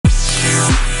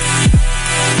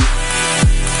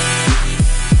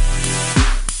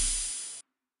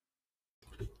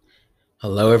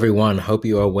Hello, everyone. Hope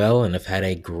you are well and have had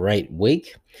a great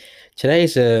week.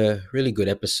 Today's a really good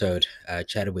episode.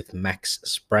 Chatted with Max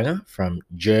Sprenger from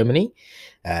Germany.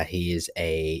 He is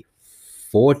a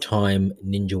four-time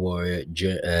Ninja Warrior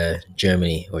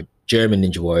Germany or German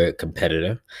Ninja Warrior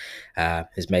competitor.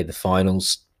 Has made the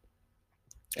finals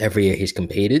every year he's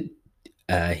competed.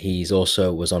 He's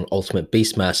also was on Ultimate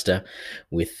Beastmaster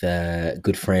with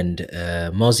good friend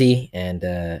Mozzie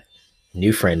and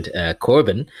new friend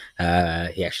Corbin.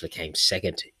 He actually came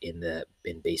second in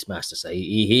Beastmaster, so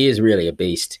he is really a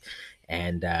beast.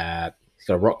 And he's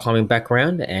got a rock climbing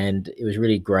background, and it was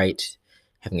really great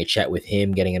having a chat with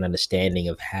him, getting an understanding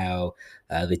of how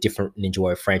the different Ninja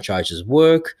Warrior franchises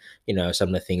work. You know, some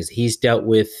of the things he's dealt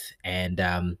with, and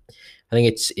I think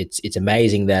it's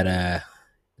amazing that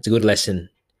it's a good lesson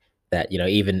that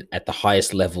even at the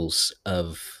highest levels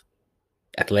of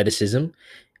athleticism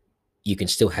you can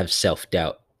still have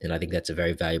self-doubt, and I think that's a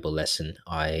very valuable lesson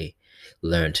I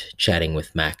learned chatting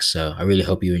with Max. So I really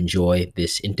hope you enjoy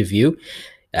this interview.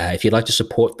 If you'd like to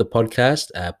support the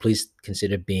podcast, please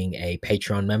consider being a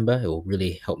Patreon member. It will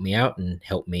really help me out and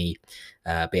help me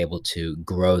be able to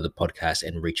grow the podcast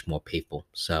and reach more people.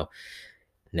 So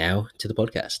now to the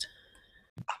podcast.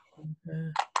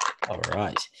 All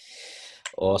right.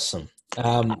 Awesome.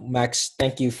 Max,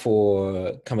 thank you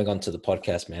for coming on to the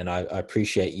podcast, man. I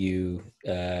appreciate you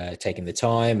taking the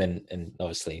time, and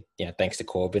obviously, thanks to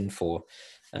Corbin for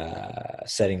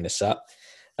setting this up.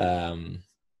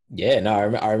 Yeah, no,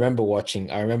 I remember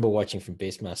watching. I remember watching from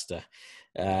Beastmaster,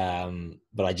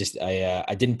 but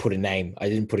I didn't put a name. I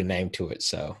didn't put a name to it,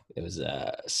 so it was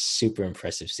a super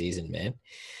impressive season, man.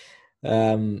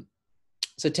 Um,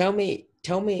 so tell me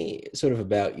sort of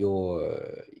about your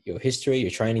history,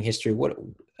 your training history. What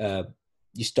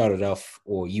you started off,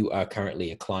 or you are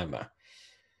currently a climber.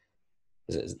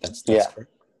 That's Yeah.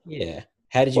 correct. Yeah.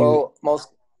 How did you? Well, most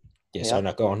Yeah. yeah, Sorry,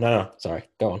 no. Go on. No. Sorry.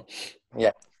 Go on.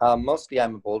 yeah. Mostly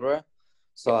I'm a boulderer.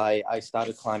 So I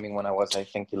started climbing when I was, I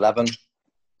think, 11.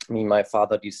 Me and my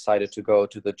father decided to go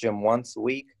to the gym once a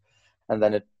week, and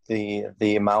then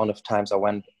the amount of times I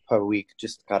went per week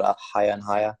just got up higher and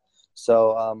higher.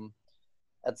 So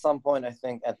at some point, I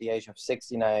think at the age of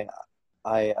 16,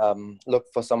 I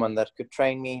looked for someone that could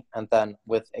train me, and then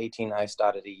with 18, I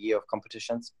started a year of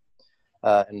competitions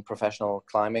in professional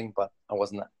climbing, but I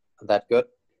wasn't that good.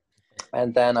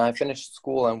 And then I finished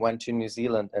school and went to New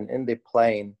Zealand. And in the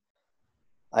plane,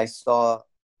 I saw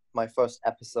my first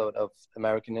episode of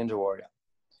American Ninja Warrior.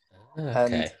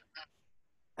 And Okay.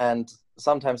 and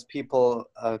sometimes people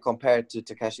compare it to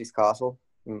Takeshi's Castle.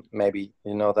 Maybe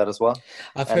you know that as well.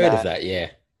 I've And heard of that. Yeah.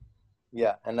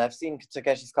 yeah, and I've seen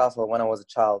Takeshi's Castle when I was a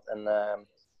child, and I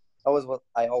always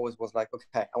was like,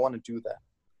 okay, I want to do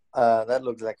that. That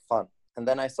looks like fun. And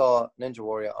then I saw Ninja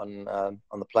Warrior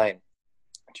on the plane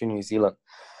to New Zealand.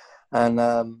 And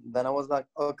then I was like,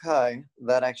 okay,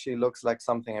 that actually looks like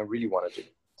something I really want to do.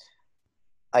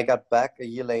 I got back a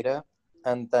year later,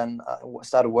 and then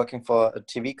started working for a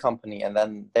TV company. And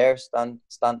then their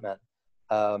stuntman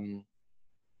um,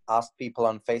 asked people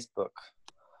on Facebook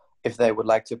if they would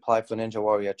like to apply for Ninja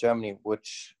Warrior Germany,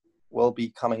 which will be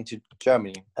coming to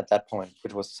Germany at that point,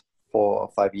 which was 4 or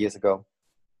 5 years ago.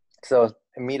 So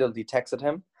immediately texted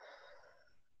him,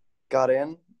 got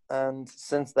in, and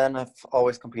since then I've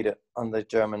always competed on the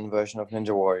German version of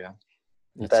Ninja Warrior.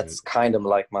 That's That's kind of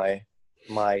like my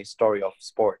story of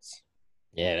sports.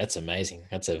 Yeah, that's amazing.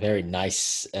 That's a very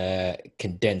nice,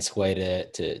 condensed way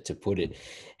to put it.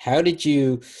 How did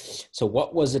you? So,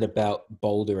 what was it about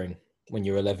bouldering when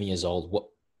you were 11 years old?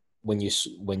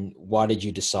 Why did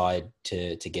you decide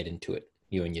to get into it?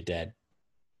 You and your dad.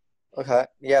 Okay,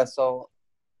 yeah. So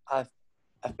I've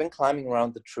I've been climbing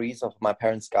around the trees of my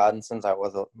parents' garden since I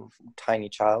was a tiny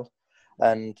child,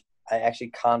 and I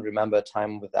actually can't remember a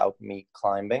time without me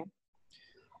climbing.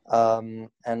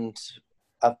 And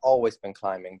I've always been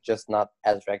climbing, just not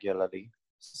as regularly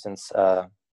since the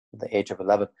age of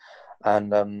 11.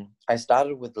 And I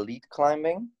started with lead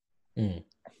climbing, Mm.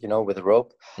 with a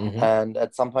rope. Hmm. And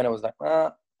at some point I was like,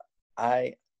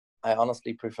 I I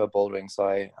honestly prefer bouldering. So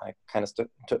I kind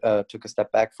of took a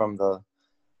step back from the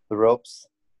ropes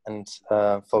and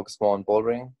focused more on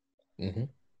bouldering. Hmm.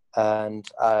 And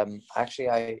actually,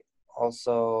 I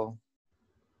also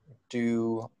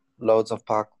do loads of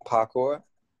parkour.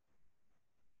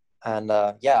 And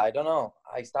yeah, I don't know.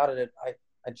 I started it.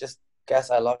 I just guess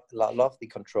I love the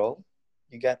control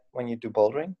you get when you do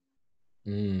bouldering.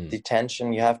 Mm. The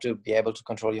tension, you have to be able to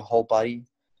control your whole body,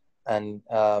 and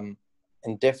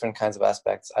in different kinds of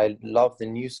aspects. I love the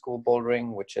new school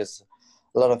bouldering, which is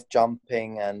a lot of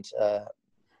jumping and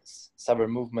several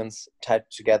movements tied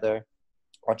together.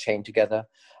 or chained together,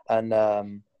 and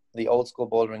the old school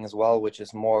bouldering as well, which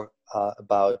is more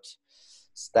about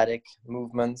static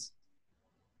movements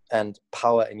and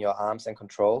power in your arms and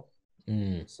control.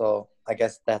 Mm. So I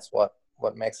guess that's what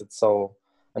makes it so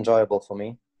enjoyable for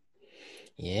me.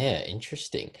 Yeah,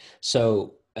 interesting.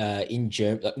 So, in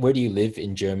Germany, where do you live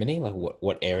in Germany? Like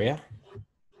what area?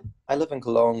 I live in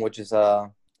Cologne, which is Ah,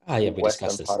 yeah, the we western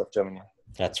discussed this. part of Germany.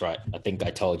 That's right. I think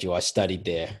I told you I studied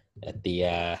there at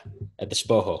the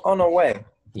Spoho. Oh, no way.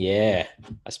 Yeah,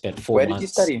 I spent four Where did you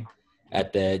months study?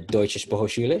 at the Deutsche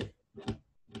Spohoschule.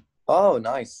 Oh,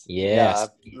 nice. Yeah, I Yes,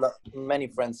 have many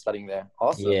friends studying there.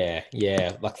 Awesome.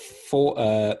 yeah, like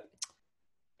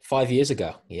 5 years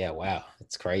ago. Yeah, wow,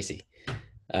 that's crazy.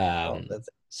 Oh, that's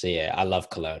So yeah, I love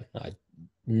Cologne. I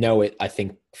know it, I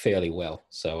think, fairly well.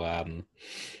 So,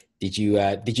 did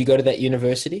you go to that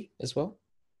university as well,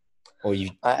 or you?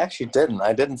 I actually didn't.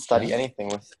 I didn't study Ah, anything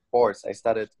with sports. I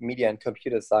studied media and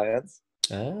computer science,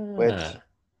 which ah,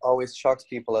 always shocks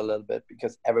people a little bit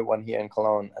because everyone here in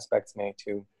Cologne expects me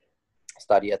to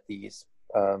study at the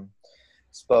um,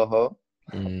 SPOHO,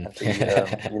 mm. at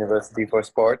the University for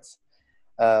Sports.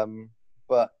 Um,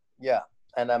 but yeah,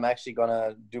 and I'm actually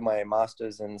gonna do my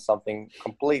master's in something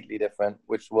completely different,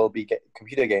 which will be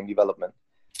computer game development.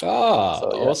 Oh, So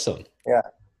yeah, awesome! yeah,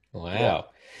 yeah. Wow.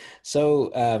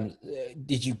 So,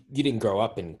 you didn't grow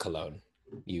up in Cologne?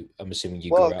 I'm assuming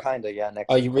you Well, grew up. kind of, yeah, Oh,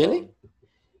 next to you really? Cologne.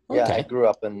 Yeah, I Okay. grew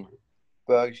up in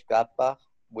Bergisch Gladbach,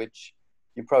 which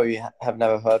you probably have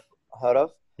never heard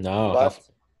of, No, but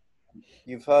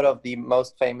you've heard of the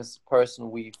most famous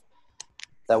person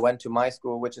that went to my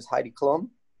school, which is Heidi Klum.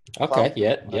 okay. Klum.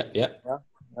 Yeah, Uh, yeah, yeah, yeah,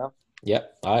 yeah. yeah.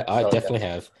 I So definitely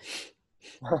have.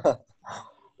 yeah,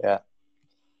 yeah.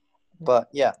 But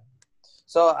yeah,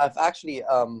 so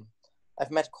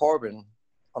I've met Corbin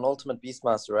on Ultimate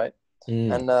Beastmaster, right?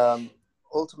 Mm, And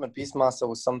Ultimate Beastmaster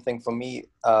was something for me,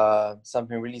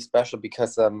 something really special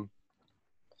because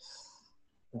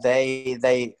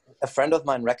they a friend of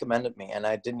mine recommended me, and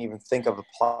I didn't even think of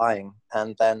applying.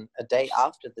 And then a day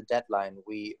after the deadline,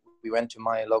 we went to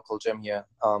my local gym here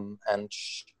and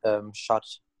shot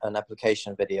an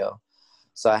application video.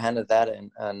 So I handed that in,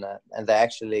 and they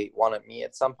actually wanted me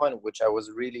at some point, which I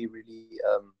was really really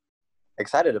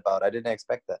excited about. I didn't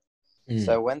expect that.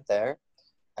 So I mm. went there,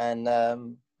 and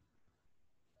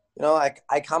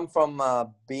I come from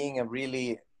being a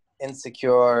really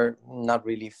insecure, not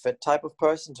really fit type of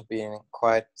person to being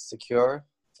quite secure,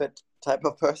 fit type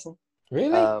of person.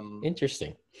 Really Um,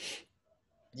 interesting.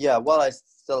 yeah, well, I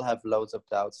still have loads of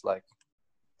doubts, like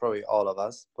probably all of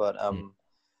us, but Mm.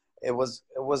 it was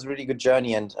a really good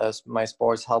journey, and my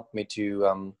sports helped me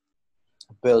to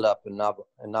build up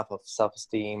enough of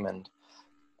self-esteem and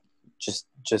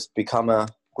just become a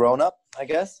grown up, I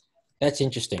guess. That's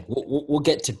interesting. We'll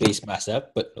get to Beastmaster,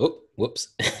 but whoops.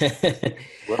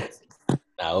 Whoops.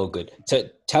 No, all good. So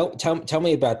tell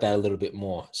me about that a little bit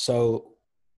more. So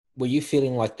were you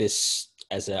feeling like this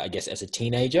as I guess as a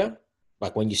teenager,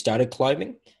 like when you started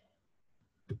climbing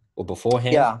or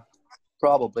beforehand? Yeah,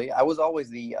 probably. I was always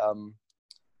the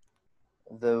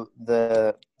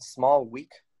small,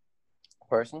 weak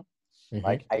person. Hmm.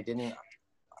 Like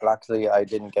luckily, I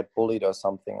didn't get bullied or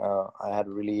something. I had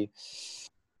really,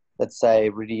 let's say,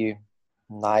 really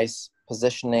nice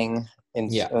positioning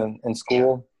Yeah, in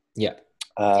school. yeah.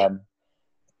 Um,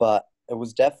 but it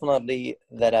was definitely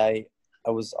that I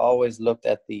was always looked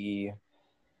at the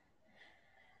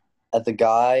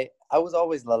guy. I was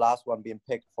always the last one being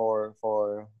picked for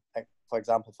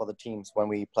example, for the teams when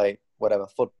we play whatever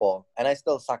football. And I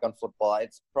still suck on football. I'd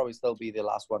probably still be the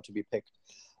last one to be picked.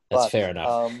 That's But fair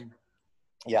enough.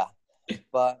 yeah,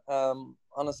 but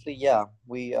honestly, yeah,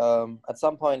 we at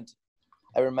some point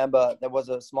I remember there was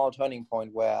a small turning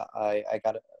point where I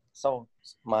got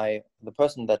the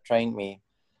person that trained me.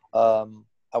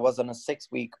 I was on a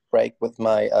 6-week break with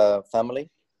my family.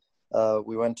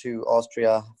 We went to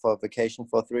Austria for vacation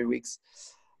for 3 weeks,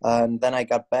 and then I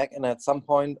got back. And at some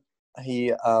point,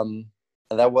 he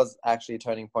that was actually a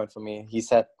turning point for me. He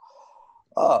said,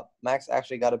 "Oh, Max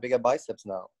actually got a bigger biceps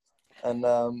now," and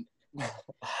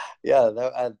yeah,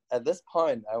 at this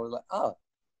point, I was like, "Oh,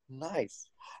 nice.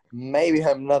 Maybe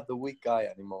I'm not the weak guy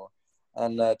anymore."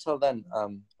 And till then,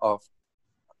 um,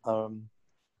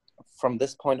 from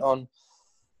this point on,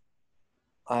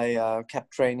 I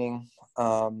kept training,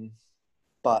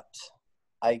 but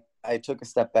I took a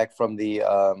step back from the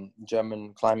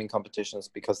German climbing competitions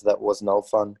because that was no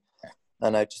fun,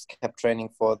 and I just kept training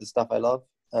for the stuff I love,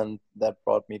 and that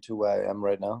brought me to where I am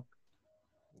right now.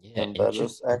 Yeah, And that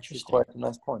is actually interesting. quite a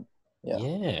nice point. Yeah.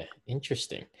 Yeah,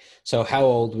 interesting. So how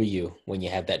old were you when you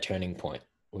had that turning point?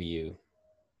 Were you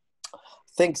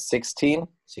think 16.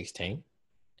 16.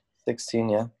 16,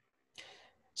 yeah. Yeah.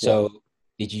 So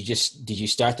did you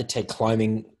start to take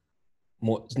climbing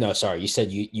more? No, sorry, you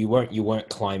said you weren't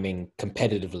climbing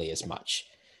competitively as much.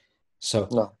 So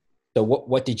No. so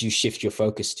what did you shift your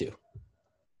focus to?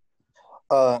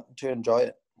 To enjoy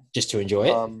it. Just to enjoy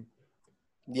it? Um,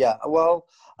 yeah. Well,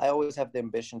 I always have the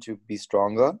ambition to be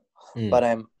stronger, Mm, but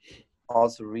I'm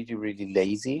also really, really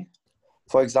lazy.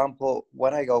 For example,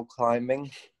 when I go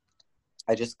climbing,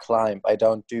 I just climb. I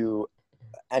don't do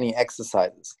any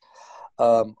exercises.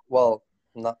 Well,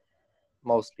 not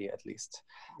mostly at least.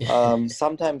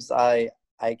 Sometimes I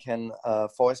can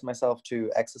force myself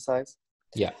to exercise,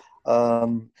 yeah.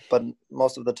 but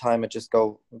most of the time I just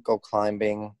go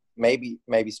climbing,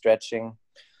 maybe stretching.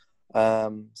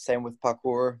 Same with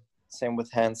parkour, same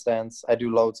with handstands. I do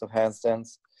loads of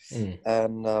handstands, Mm,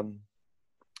 and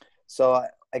so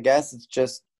I guess it's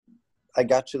just I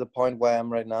got to the point where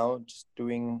I'm right now, just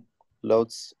doing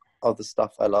loads of the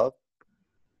stuff I love,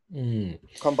 mm.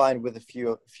 combined with a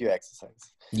few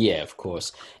exercises. Yeah, of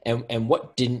course. And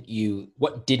what didn't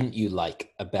you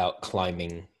like about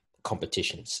climbing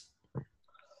competitions?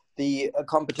 The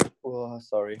competition. Oh,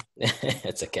 sorry.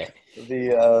 That's okay.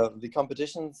 The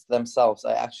competitions themselves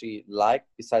I actually like.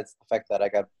 Besides the fact that I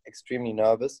got extremely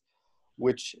nervous,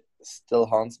 which still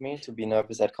haunts me to be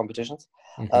nervous at competitions.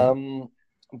 Hmm. Um,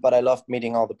 but I loved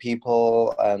meeting all the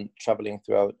people and traveling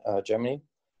throughout Germany.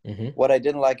 Hmm. What I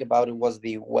didn't like about it was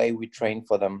the way we trained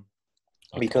for them,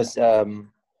 Okay. because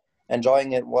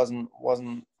enjoying it wasn't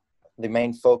the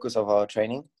main focus of our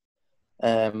training.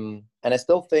 And I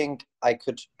still think I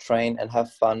could train and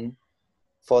have fun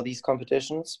for these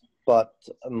competitions, but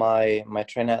my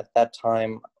trainer at that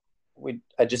time,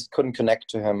 I just couldn't connect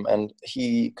to him, and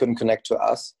he couldn't connect to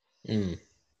us. Mm,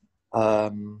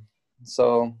 Um,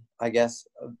 so I guess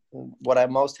what I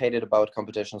most hated about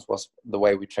competitions was the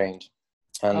way we trained.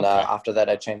 And okay. after that,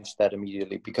 I changed that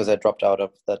immediately because I dropped out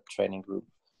of that training group.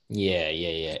 Yeah, yeah,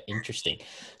 yeah. Interesting.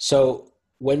 So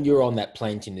when you were on that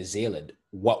plane to New Zealand,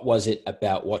 what was it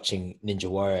about watching Ninja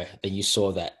Warrior that you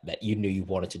saw that you knew you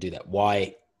wanted to do that?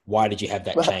 Why did you have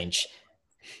that change?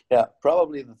 Yeah,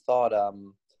 probably the thought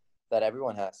that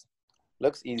everyone has.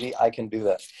 Looks easy, I can do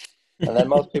that. And then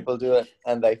most people do it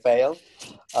and they fail.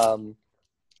 Um,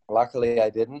 Luckily, I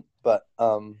didn't. But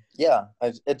yeah,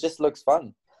 it just looks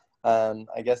fun. And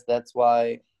I guess that's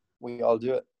why we all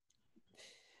do it.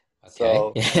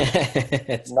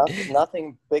 Okay. So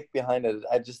nothing big behind it.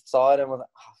 I just saw it and was like,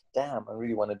 oh, damn, I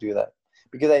really want to do that.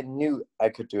 Because I knew I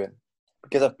could do it.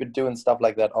 Because I've been doing stuff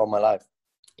like that all my life.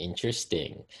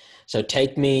 Interesting. So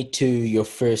take me to your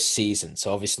first season.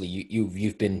 So obviously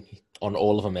you've been on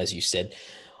all of them, as you said.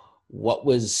 What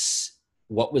was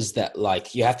what was that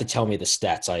like? You have to tell me the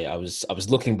stats. I was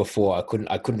looking before.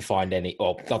 I couldn't find any.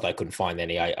 Or not that I couldn't find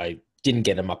any. I didn't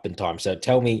get them up in time. So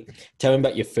tell me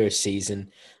about your first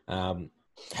season. Um,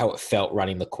 how it felt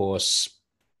running the course,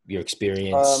 your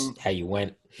experience, Um, how you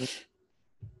went.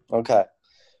 okay.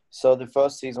 So the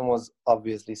first season was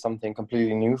obviously something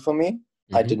completely new for me.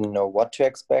 I Hmm. didn't know what to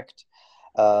expect.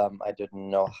 I didn't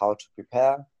know how to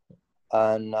prepare,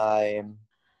 and I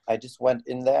just went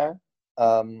in there.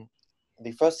 Um,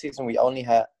 the first season we only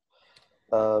had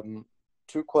um,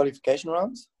 two qualification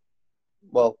rounds,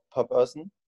 well, per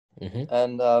person, Hmm.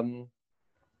 and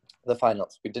the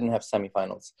finals. We didn't have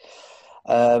semifinals.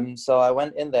 So I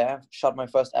went in there, shot my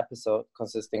first episode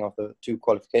consisting of the two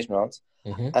qualification rounds,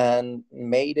 Hmm. and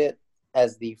made it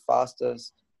as the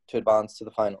fastest to advance to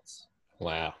the finals,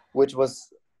 Wow. which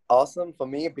was awesome for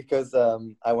me because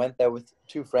I went there with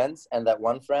two friends, and that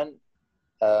one friend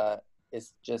uh,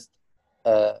 is just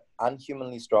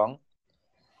unhumanly strong.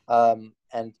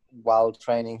 And while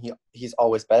training, he's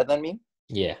always better than me.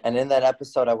 Yeah. And in that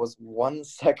episode, I was 1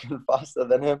 second faster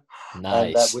than him, and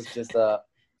that Nice. was just a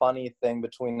funny thing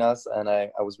between us, and I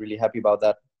was really happy about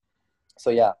that. So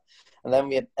yeah, and then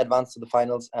we advanced to the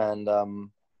finals, and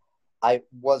I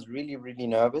was really, really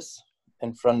nervous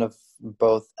in front of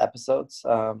both episodes,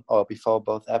 or before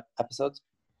both episodes.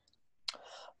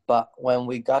 But when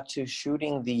we got to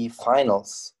shooting the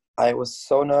finals, I was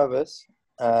so nervous.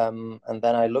 And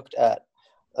then I looked at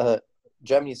uh,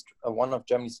 Germany's one of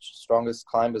Germany's strongest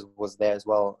climbers was there as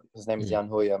well. His name is Mm. Jan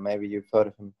Hoyer. Maybe you've heard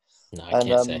of him. No, I And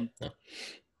can't say. No.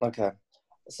 okay,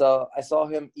 so I saw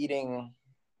him eating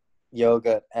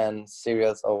yogurt and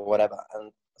cereals or whatever,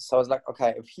 and so I was like,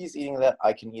 okay, if he's eating that,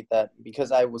 I can eat that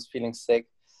because I was feeling sick.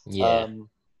 Yeah. Um,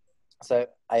 so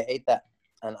I ate that,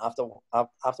 and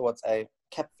afterwards I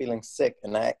kept feeling sick,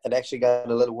 and it actually got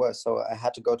a little worse. So I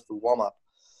had to go to the warm up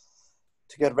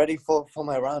to get ready for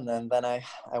my run, and then I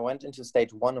went into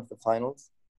stage one of the finals,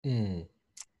 Mm.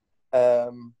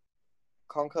 um,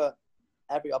 conquer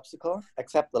every obstacle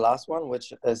except the last one,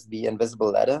 which is the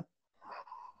invisible ladder.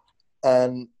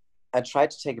 And I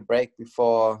tried to take a break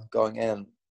before going in,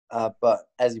 but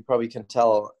as you probably can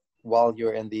tell, while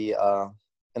you're in the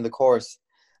course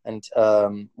and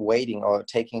waiting or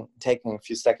taking a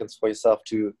few seconds for yourself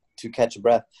to catch a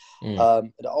breath,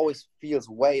 Mm, it always feels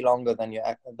way longer than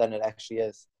it actually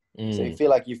is. So you mm. feel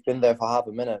like you've been there for half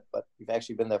a minute, but you've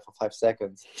actually been there for 5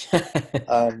 seconds.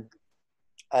 Um,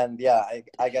 and yeah,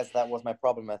 I guess that was my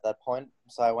problem at that point.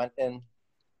 So I went in,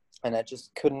 and I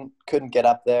just couldn't get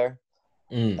up there.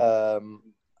 Mm. Um,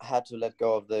 had to let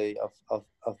go of the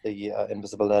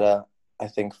invisible ladder. I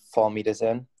think 4 meters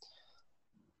in,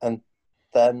 and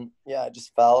then yeah, I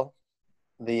just fell.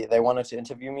 They wanted to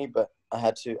interview me, but I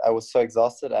had to. I was so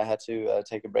exhausted. I had to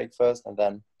take a break first, and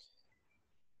then.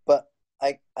 But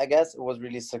I guess it was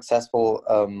really successful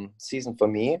season for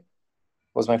me. It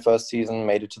was my first season.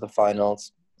 Made it to the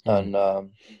finals, Mm.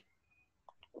 and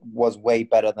was way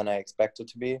better than I expected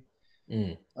to be.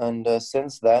 Mm. And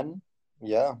since then,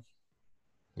 yeah.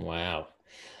 Wow.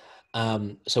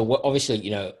 So what, obviously,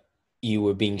 you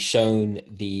were being shown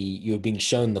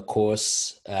the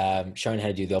course, shown how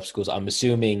to do the obstacles. I'm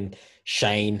assuming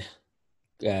Shane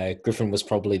Griffin was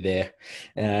probably there,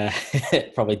 uh,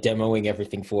 probably demoing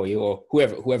everything for you, or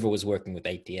whoever was working with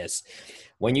ATS.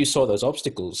 When you saw those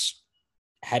obstacles,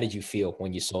 how did you feel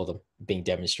when you saw them being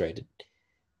demonstrated?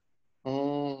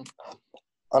 Mm,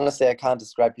 honestly, I can't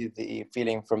describe you the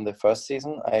feeling from the first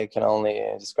season. I can only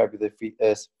describe you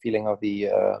the feeling of the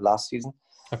last season.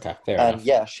 Okay, fair And enough.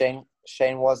 yeah,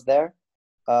 Shane was there,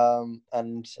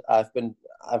 and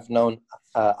I've known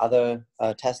other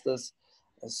testers.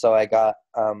 So I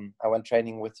went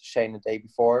training with Shane the day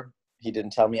before. He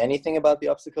didn't tell me anything about the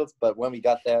obstacles, but when we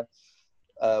got there,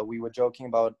 we were joking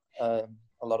about a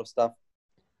lot of stuff.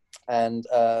 And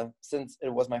since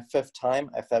it was my fifth time,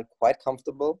 I felt quite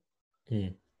comfortable.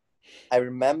 Mm. I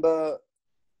remember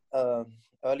uh,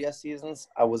 earlier seasons,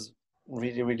 I was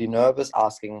really, really nervous,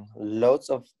 asking loads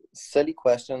of silly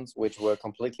questions, which were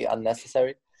completely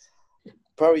unnecessary.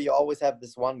 Probably you always have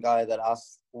this one guy that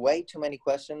asks way too many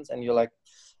questions, and you're like,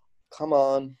 come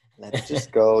on, let's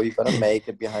just go. You're going to make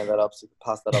it behind that obstacle,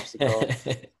 past that obstacle.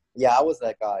 Yeah, I was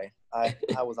that guy.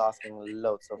 I was asking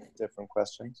loads of different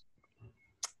questions.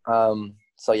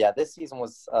 So yeah, this season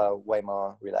was way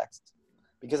more relaxed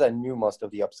because I knew most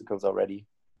of the obstacles already.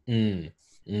 Mm,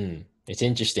 mm. It's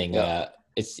interesting. Yeah,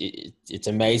 It's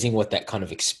amazing what that kind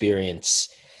of experience,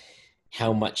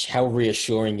 how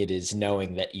reassuring it is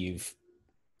knowing that you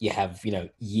have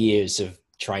years of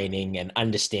training and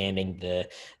understanding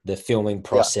the filming yeah,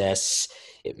 process.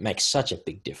 It makes such a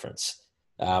big difference.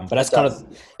 But it that's kind does.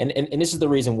 of and this is the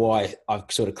reason why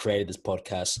I've sort of created this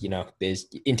podcast. There's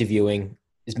interviewing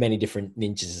as many different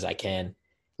ninjas as I can,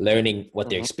 learning what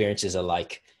their Hmm. experiences are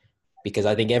like, because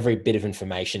I think every bit of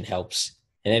information helps.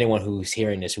 And anyone who's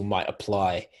hearing this who might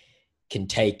apply can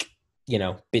take,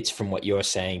 bits from what you're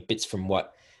saying, bits from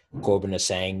what Corbin is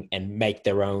saying, and make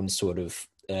their own sort of,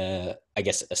 I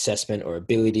guess, assessment or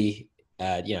ability,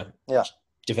 uh, you know, Yeah,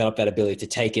 develop that ability to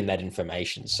take in that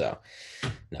information. So,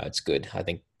 no, it's good. I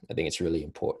think it's really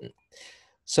important.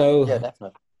 yeah, So,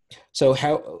 definitely. so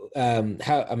how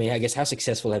I mean, I guess how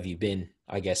successful have you been?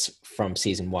 I guess from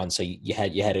season one. So you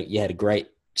had a great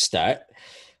start.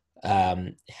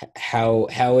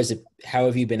 How is it? How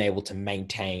have you been able to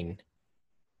maintain,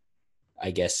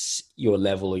 I guess, your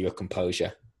level or your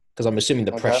composure? Because I'm assuming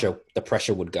the Okay.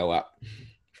 pressure would go up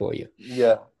for you.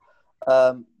 Yeah.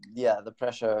 Yeah, the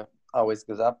pressure always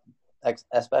goes up,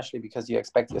 especially because you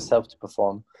expect yourself to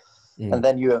perform, and Mm,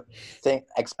 then you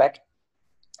expect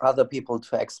other people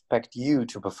to expect you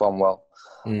to perform well.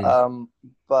 mm, Um,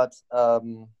 but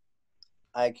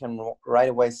I can right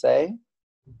away say,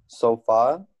 so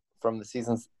far from the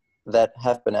seasons that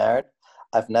have been aired,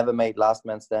 I've never made Last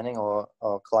Man Standing or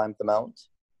climbed the mount,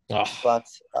 oh, but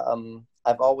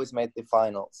I've always made the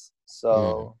finals. mm,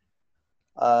 So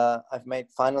I've made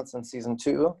finals in season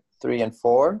 2, 3, and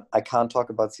 4. I can't talk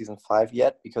about season 5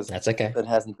 yet because that's okay. it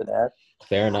hasn't been aired.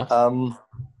 Fair enough. Um,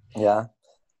 yeah,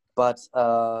 but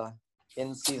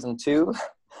in season 2,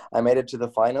 I made it to the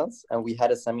finals, and we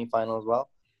had a semi-final as well.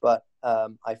 But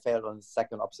I failed on the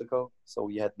second obstacle, so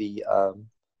we had the I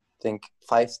think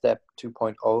 5-step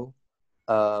 2.0,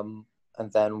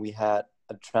 and then we had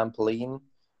a trampoline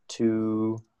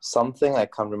to something I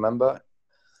can't remember,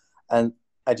 and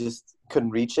I just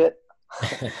couldn't reach it.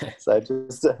 So I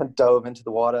just dove into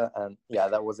the water, and yeah,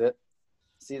 that was it.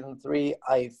 Season 3,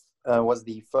 I was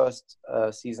the first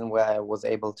season where I was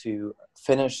able to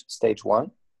finish stage 1.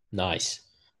 Nice.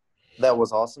 That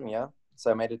was awesome, yeah. So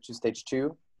I made it to stage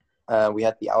 2, We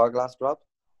had the hourglass drop.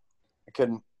 I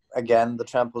couldn't, again, the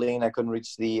trampoline, I couldn't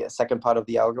reach the second part of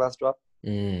the hourglass drop.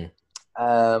 Mm.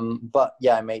 But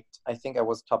yeah, I think I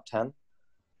was top 10.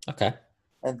 Okay.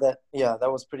 And that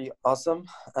was pretty awesome.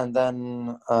 And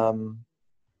then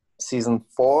season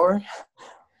 4,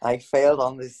 I failed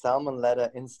on the salmon ladder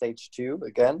in stage 2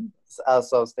 again.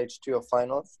 Also stage 2 of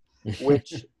finals,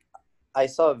 which I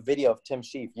saw a video of Tim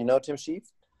Sheaf. You know Tim Sheaf?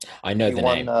 I know He the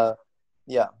won, name.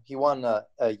 he won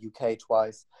UK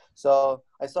twice. So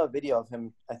I saw a video of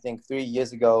him, I think 3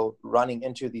 years ago, running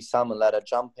into the salmon ladder,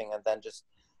 jumping, and then just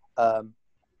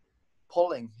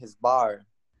pulling his bar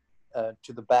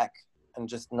to the back and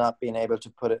just not being able to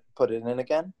put it in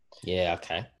again. Yeah.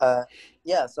 Okay.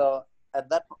 Yeah. So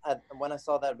when I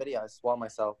saw that video, I swore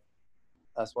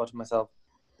to myself,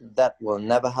 that will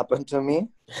never happen to me.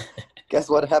 Guess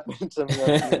what happened to me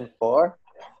on season 4?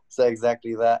 So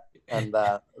exactly that, and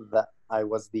that I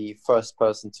was the first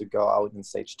person to go out in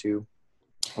stage 2,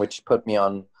 which put me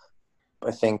on,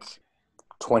 I think,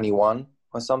 21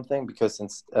 or something, because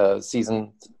since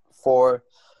season 4,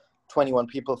 21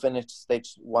 people finished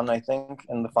stage 1, I think,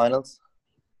 in the finals.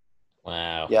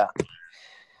 Wow. Yeah.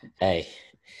 Hey,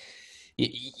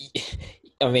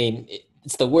 I mean,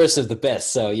 it's the worst of the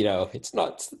best, so it's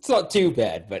not too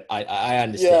bad. But I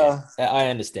understand. Yeah. I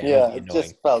understand. It would Yeah. be It annoying.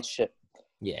 just felt shit.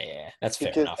 Yeah, yeah, that's fair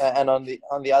Because enough. and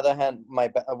on the other hand,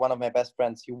 one of my best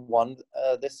friends, he won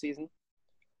this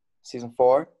season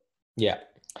 4. Yeah.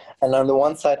 And on the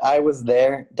one side, I was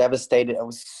there, devastated. I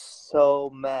was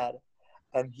so mad,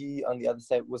 and he on the other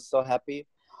side was so happy.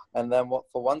 And then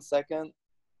for 1 second,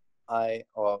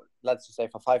 or let's just say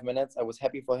for 5 minutes, I was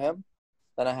happy for him.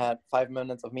 Then I had 5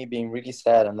 minutes of me being really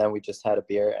sad, and then we just had a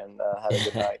beer and had a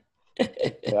good night.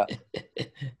 Yeah.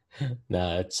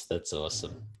 No, that's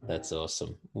awesome. That's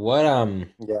awesome. What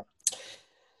Yeah.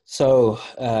 So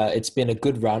it's been a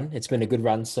good run. It's been a good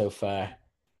run so far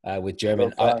with So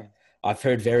German. far. I've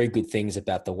heard very good things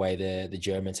about the way the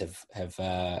Germans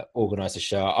have organized the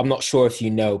show. I'm not sure if you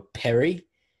know Perry.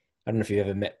 I don't know if you've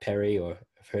ever met Perry or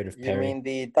have heard of You Perry. mean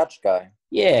the Dutch guy,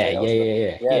 Yeah, Perry yeah, Oster? yeah,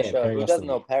 yeah, Yeah, yeah. sure. Perry Who doesn't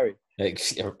know Osterley. Perry?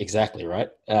 Exactly right.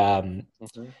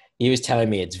 Mm-hmm. He was telling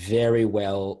me it's very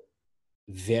well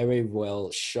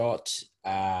shot,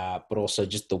 but also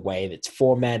just the way that's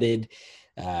formatted.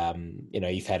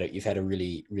 You've had a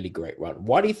really really great run.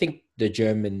 Why do you think the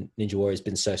German Ninja Warrior has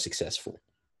been so successful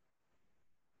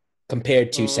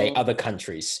compared to say Mm, other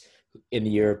countries in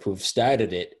Europe who've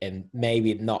started it and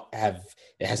maybe not have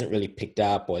it hasn't really picked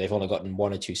up, or they've only gotten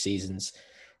 1 or 2 seasons?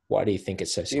 Why do you think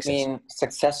it's so do you successful? mean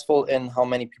successful in how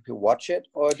many people watch it,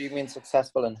 or do you mean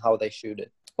successful in how they shoot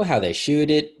it? Well, how they shoot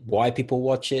it, why people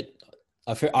watch it.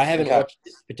 I haven't Okay. watched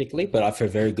it particularly, but I've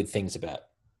heard very good things about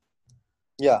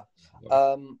Yeah. it.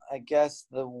 I guess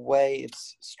the way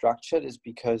it's structured is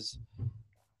because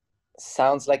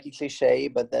sounds like a cliche,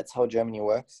 but that's how Germany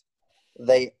works.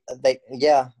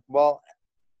 Yeah, well,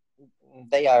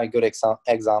 they are a good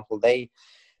example. They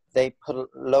put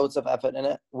loads of effort in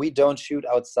it. We don't shoot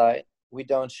outside. We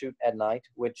don't shoot at night,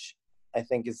 which I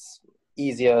think is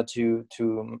easier to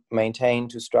maintain,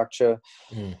 to structure,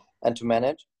 Mm, and to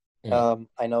manage. mm,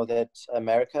 I know that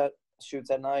America shoots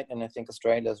at night, and I think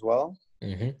Australia as well.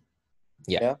 hmm.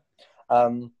 Yeah. Yeah.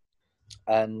 Um,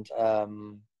 and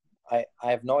I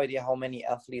have no idea how many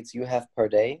athletes you have per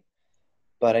day,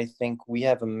 but I think we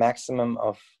have a maximum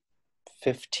of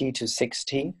 50 to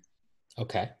 60,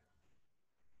 Okay.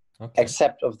 Okay.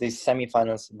 except of the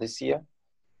semifinals this year.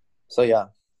 So yeah.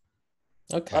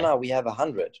 Oh Okay. no, we have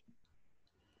 100.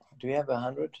 Do we have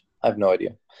 100? I have no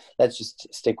idea. Let's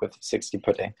just stick with 60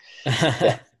 per day.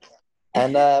 Yeah.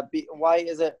 And why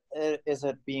is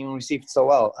it being received so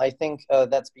well? I think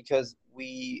that's because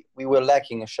we were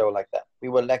lacking a show like that. We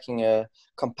were lacking a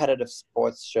competitive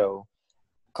sports show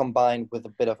combined with a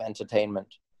bit of entertainment.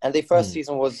 And the first Mm,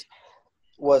 season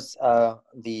was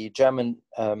the German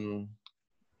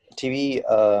TV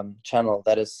channel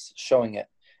that is showing it.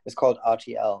 It's called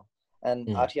RTL, and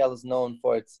mm. RTL is known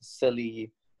for its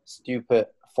silly, stupid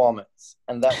formats.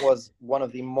 And that was one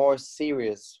of the more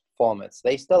serious formats.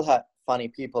 They still had funny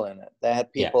people in it. They had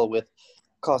Yeah. people with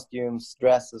costumes,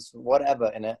 dresses, whatever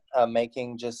in it,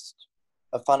 making just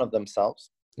a fun of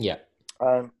themselves. Yeah.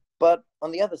 But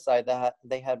on the other side,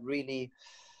 they had really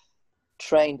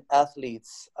trained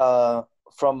athletes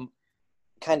from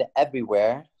kind of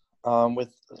everywhere,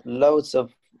 with loads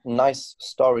of nice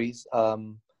stories.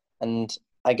 And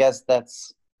I guess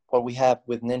that's what we have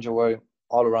with Ninja Warrior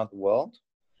all around the world.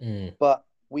 Mm, But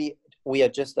we are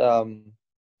just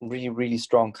really, really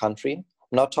strong country.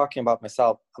 I'm not talking about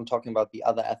myself. I'm talking about the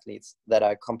other athletes that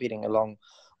are competing along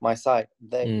my side.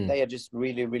 Mm, They are just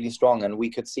really, really strong, and we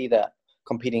could see that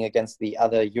competing against the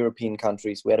other European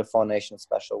countries. We had a Four Nations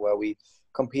special where we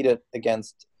competed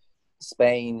against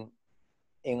Spain,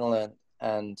 England,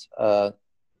 and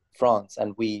France,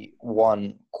 and we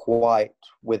won quite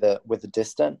with a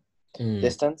mm,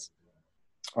 distance.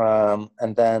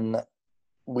 And then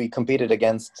we competed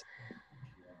against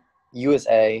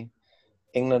USA,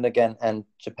 England again, and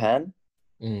Japan,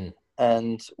 mm,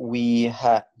 and we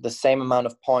had the same amount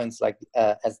of points like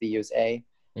as the USA.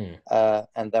 mm.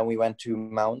 And then we went to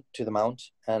the mount,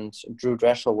 and Drew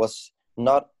Dreshel was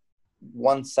not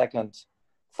 1 second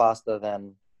faster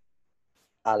than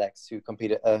Alex, who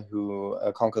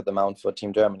conquered the mount for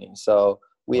Team Germany. So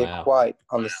we are Wow. quite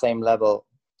on the same level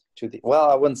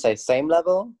I wouldn't say same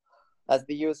level as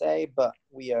the USA, but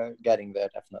we are getting there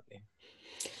definitely.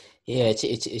 Yeah, I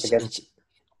guess.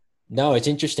 no, it's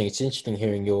interesting. It's interesting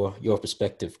hearing your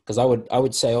perspective because I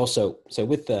would say also so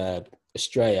with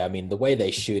Australia. I mean, the way they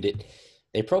shoot it,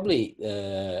 they probably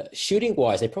shooting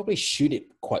wise, they probably shoot it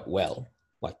quite well.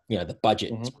 Like the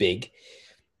budget's Mm-hmm. big.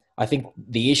 I think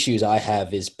the issues I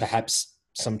have is perhaps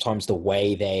sometimes the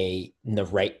way they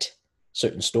narrate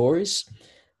certain stories.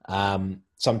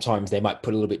 Sometimes they might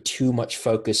put a little bit too much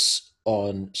focus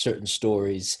on certain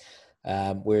stories,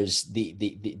 whereas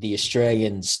the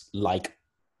Australians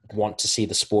want to see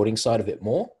the sporting side of it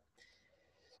more.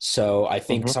 So I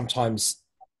think Mm-hmm. sometimes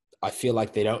I feel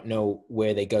like they don't know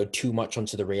where they go too much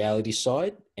onto the reality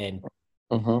side, and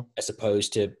Mm-hmm. as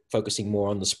opposed to focusing more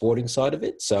on the sporting side of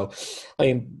it. So, I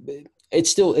mean, it's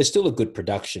still a good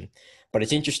production, but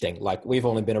it's interesting. Like we've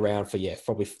only been around for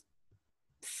probably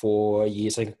 4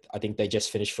 years. I think they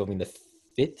just finished filming the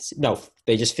fifth. No,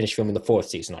 they just finished filming the fourth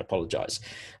season. I apologize.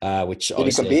 Which Did you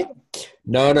obviously, compete?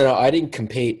 no. I didn't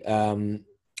compete.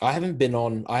 I haven't been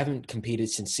on. I haven't competed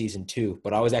since season 2,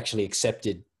 but I was actually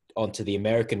accepted onto the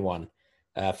American one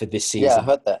for this Yeah, I season.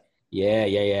 heard that.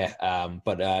 Yeah.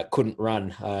 But couldn't run.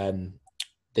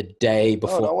 The day Oh,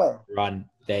 before no way. the run,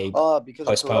 they Oh, because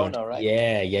of postponed. Corona, right?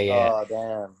 Yeah. Oh,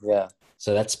 damn. Yeah.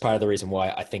 So that's part of the reason why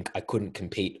I think I couldn't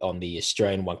compete on the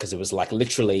Australian one because it was like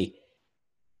literally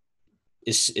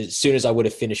as soon as I would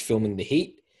have finished filming the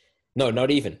heat. No,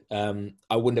 not even.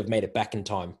 I wouldn't have made it back in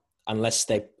time unless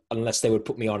they would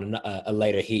put me on a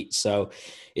later heat. So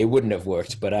it wouldn't have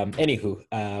worked. But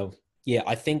anywho, yeah,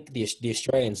 I think the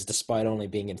Australians, despite only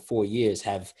being in 4 years,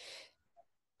 have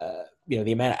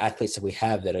the amount of athletes that we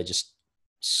have that are just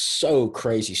so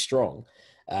crazy strong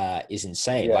is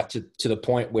insane. Yeah. Like to the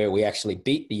point where we actually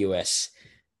beat the US.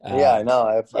 Yeah, Uh, I know.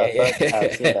 I've heard,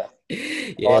 I've seen yeah, that.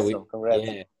 yeah, Awesome.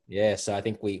 Congrats. yeah. So I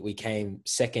think we came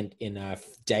second in our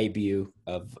debut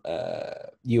of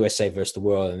USA versus the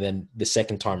world, and then the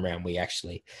second time around we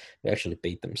actually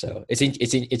beat them. So it's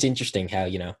interesting how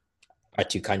our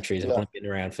two countries have Yeah. only been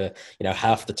around for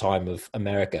half the time of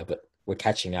America, but we're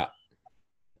catching up,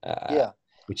 uh, Yeah.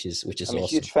 which is I'm a awesome.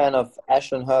 huge fan of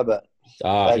Ashton Herbert.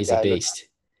 Ah, That he's a guy looks, beast.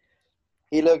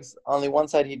 he looks, on the one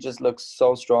side, he just looks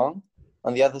so strong.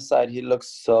 On the other side, he looks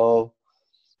so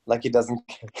like he doesn't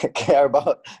care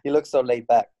about, he looks so laid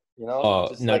back, Oh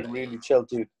just like no, really chill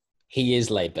dude. he is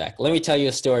laid back. Let me tell you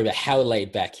a story about how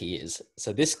laid back he is.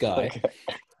 So this guy, Okay.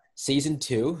 season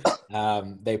 2,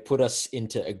 they put us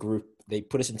into a group. They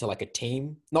put us into like a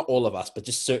team. Not all of us, but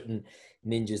just certain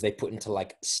ninjas. They put into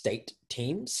like state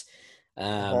teams,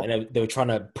 Uh-huh. and they were trying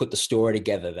to put the story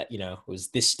together that it was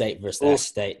this state versus that Oof.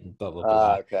 state and blah blah blah.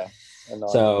 Ah, okay. Annoying. Yeah.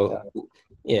 So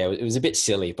yeah, it was a bit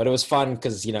silly, but it was fun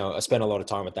because I spent a lot of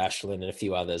time with Ashlyn and a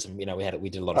few others, and we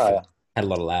did a lot of Oh, fun, yeah. had a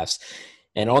lot of laughs.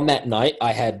 And on that night,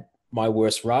 I had my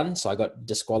worst run, so I got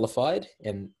disqualified,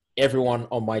 and everyone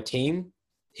on my team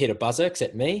hit a buzzer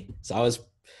except me. So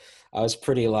I was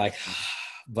pretty like,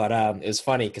 but it was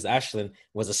funny because Ashlyn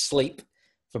was asleep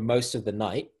for most of the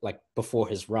night, like before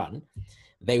his run.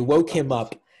 They woke him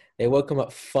up. They woke him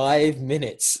up 5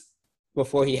 minutes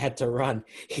before he had to run.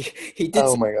 He did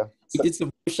Oh some my God. he did some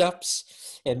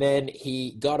push-ups, and then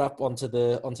he got up onto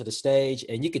the stage,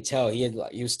 and you could tell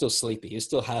he was still sleepy. He was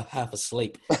still half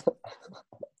asleep.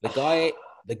 The guy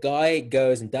the guy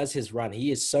goes and does his run.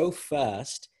 He is so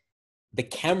fast. The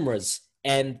cameras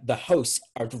and the hosts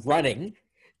are running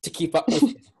to keep up with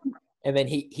him. And then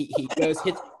he goes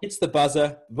hits the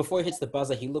buzzer. Before he hits the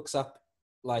buzzer, he looks up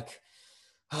like,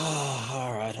 oh,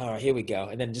 all right, here we go.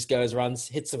 And then just goes, runs,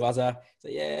 hits the buzzer. So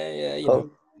yeah,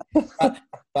 Oh.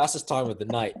 fastest time of the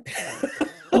night.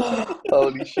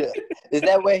 Holy shit. Is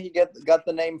that where he got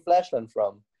the name Flashland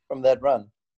from that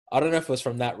run? I don't know if it was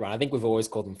from that run. I think we've always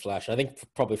called him Flash. I think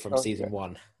probably from season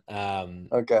Okay. 1.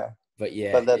 Okay. But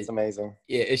yeah, But that's amazing.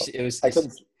 it was. I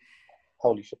couldn't.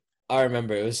 Holy shit. I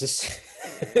remember it was just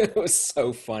It was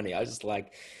so funny. I was just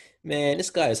like, man, this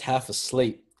guy is half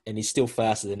asleep and he's still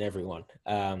faster than everyone.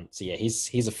 So yeah,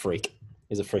 he's a freak.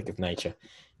 He's a freak of nature.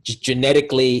 Just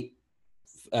genetic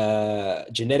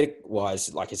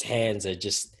wise, like his hands are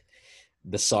just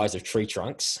the size of tree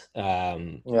trunks, Yeah.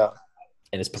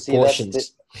 and his See,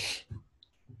 proportions.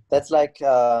 that's like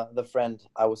the friend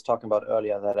I was talking about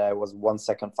earlier that I was 1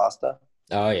 second faster.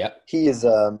 Oh yeah, He is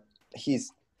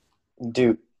he's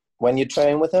dude. When you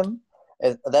train with him,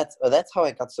 that's how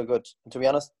I got so good. To be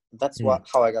honest, that's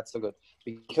how I got so good.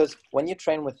 Because when you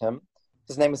train with him,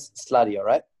 his name is Sluddy, all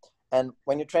right? And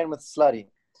when you train with Sluddy,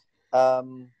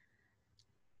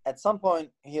 at some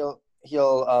point he'll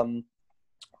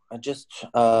just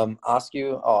ask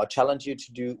you or challenge you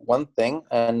to do one thing,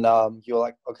 and you're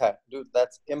like, okay, dude,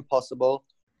 that's impossible.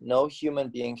 No human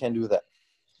being can do that.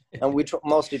 And we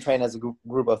mostly train as a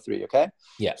group of three, okay?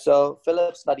 yeah. So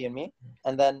Philip, Sluddy, and me,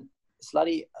 and then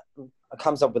Sluddy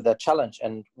comes up with that challenge,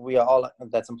 and we are all like,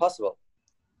 that's impossible.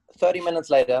 30 minutes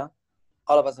later,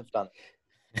 all of us have done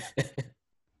it.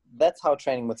 That's how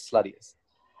training with Sluddy is,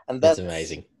 and It's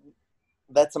amazing.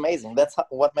 That's amazing. That's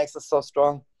what makes us so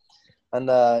strong, and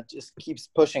just keeps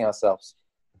pushing ourselves.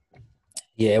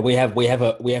 Yeah, we have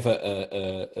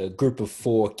a group of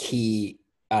four key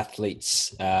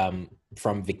athletes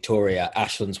from Victoria.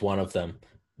 Ashlin's one of them.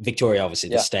 Victoria, obviously,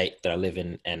 the Yeah, state that I live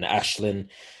in, and Ashlyn,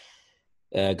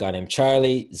 a guy named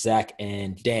Charlie, Zach,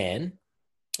 and Dan.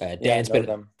 yeah, I Dan's know been,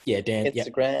 them. yeah, Dan, yeah,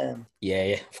 Instagram.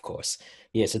 yeah, of course,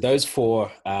 yeah. So those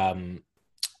four,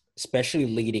 especially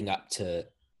leading up to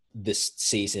this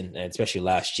season, and especially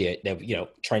last year, they were,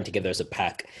 trained together as a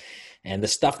pack. And the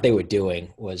stuff they were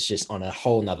doing was just on a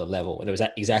whole nother level. And it was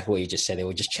exactly what you just said. They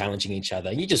were just challenging each other.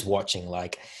 And you're just watching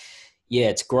like, yeah,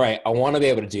 it's great. I want to be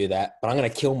able to do that, but I'm going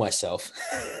to kill myself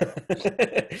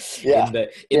Yeah, in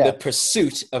the yeah.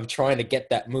 pursuit of trying to get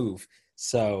that move.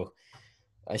 So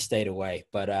I stayed away.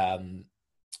 But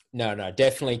no,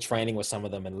 definitely training with some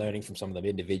of them and learning from some of them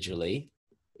individually.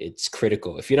 It's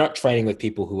critical. If you're not training with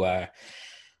people who are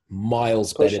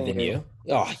miles better Pushing than you.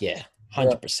 you, oh yeah, Yeah.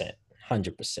 100%.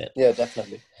 100%. Yeah,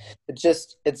 definitely.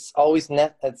 It's always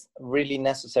it's really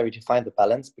necessary to find the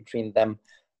balance between them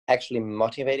actually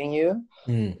motivating you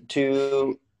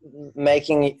to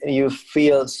making you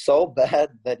feel so bad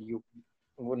that you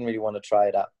wouldn't really want to try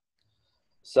it out.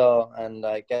 So, and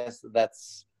I guess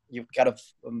you've got to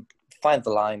find the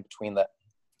line between that.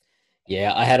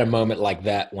 Yeah, I had a moment like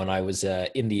that when I was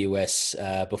in the US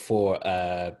before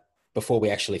we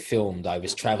actually filmed. I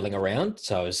was traveling around,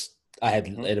 so I had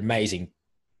an amazing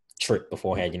trip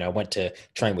beforehand. I went to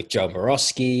train with Joe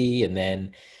Morosky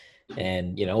and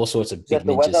all sorts of Is big that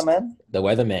the ninjas. weatherman? The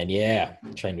weatherman, yeah,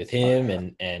 trained with him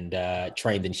and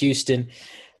trained in Houston.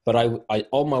 But I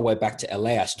on my way back to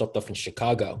LA, I stopped off in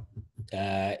Chicago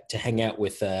to hang out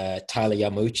with Tyler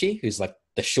Yamuchi, who's like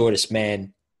the shortest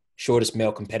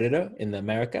male competitor in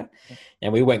America,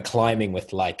 and we went climbing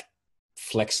with like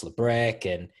Flex Lebrecht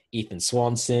and Ethan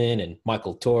Swanson and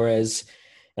Michael Torres.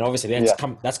 And obviously Yeah.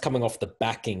 that's coming off the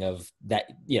backing of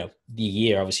that, the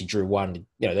year obviously Drew won,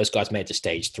 those guys made it to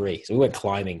stage 3. So we went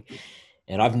climbing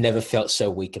and I've never felt so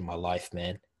weak in my life,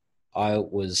 man. I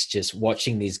was just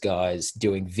watching these guys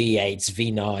doing V8s,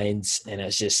 V9s, and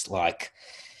it's just like,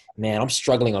 man, I'm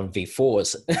struggling on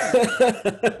V4s.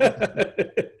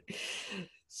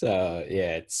 So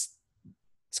yeah, it's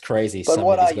crazy. But Some of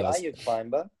what these are you? Are guys. you a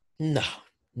climber? No,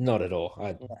 not at all.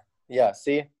 Yeah,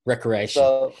 see? Recreation.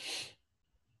 So,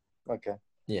 okay.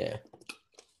 Yeah.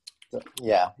 So,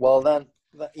 yeah. Well, then,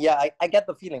 yeah, I get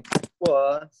the feeling.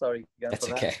 Well, sorry again That's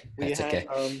for that. okay. That's okay.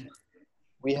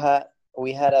 We had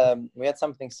we had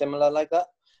something similar like that.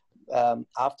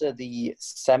 After the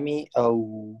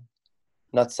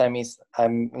not semis.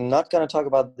 I'm not gonna talk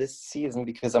about this season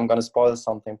because I'm gonna spoil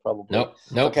something probably. Nope.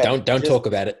 Okay, Don't talk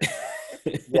about it.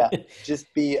 yeah, just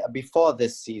before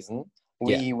this season,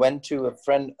 Yeah. we went to a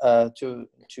friend to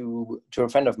a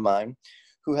friend of mine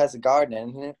who has a garden,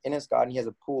 and in his garden he has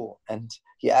a pool, and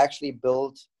he actually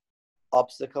built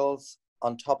obstacles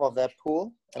on top of that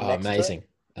pool and Oh, next to it.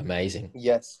 amazing.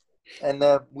 Yes, and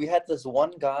we had this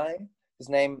one guy. His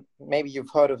name, maybe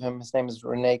you've heard of him. His name is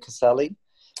Rene Caselli.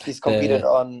 He's competed The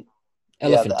on, yeah,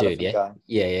 elephant the dude. elephant Yeah. guy.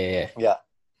 Yeah.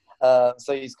 Yeah.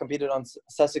 So he's competed on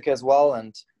Sasuke as well,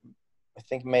 and I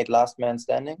think made last man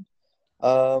standing.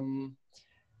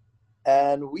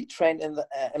 And we trained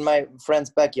in my friend's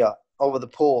backyard over the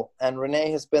pool, and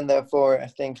Renee has been there for I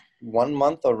think 1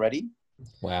 month already.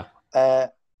 Wow.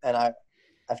 And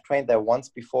I've trained there once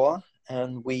before,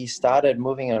 and we started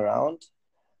moving around,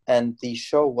 and the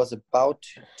show was about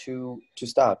to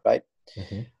start, right?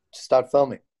 Mm-hmm. To start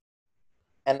filming,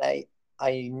 and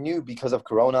I knew because of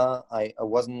Corona, I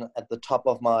wasn't at the top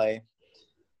of my,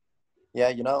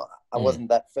 I Mm. wasn't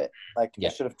that fit. Like I Yeah.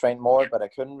 should have trained more, but I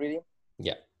couldn't really.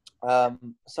 Yeah.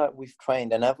 So we've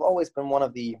trained, and I've always been one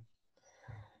of the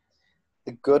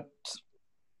good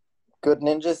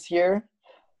ninjas here.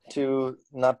 To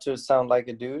not to sound like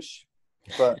a douche,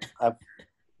 but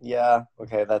yeah,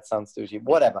 okay, that sounds douchey.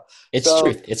 Whatever. It's So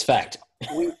truth. It's fact.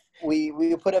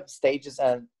 we put up stages,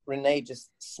 and Renee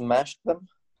just smashed them,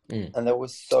 Mm. and that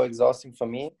was so exhausting for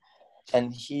me.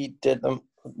 And he did them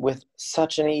with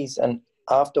such an ease. And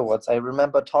afterwards, I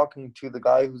remember talking to the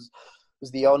guy who's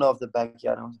the owner of the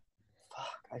backyard. I was like,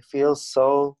 fuck, I feel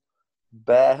so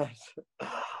bad.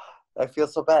 I feel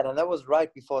so bad. And that was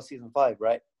right before season 5,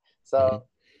 right? Hmm. So,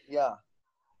 yeah,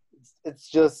 it's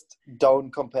just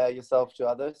don't compare yourself to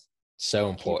others. So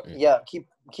Keep, important. yeah, keep,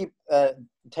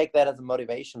 take that as a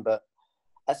motivation. But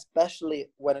especially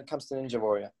when it comes to Ninja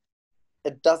Warrior,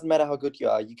 it doesn't matter how good you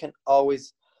are. You can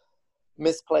always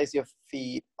misplace your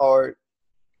feet or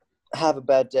have a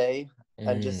bad day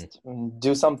and Mm. just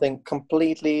do something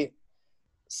completely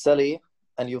silly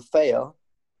and you fail.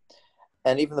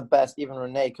 And even the best, even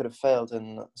Renee could have failed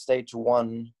in stage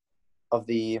 1 of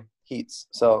the heats.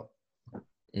 So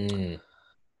Mm.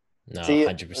 No, see,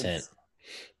 100%.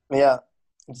 yeah,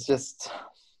 it's just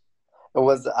it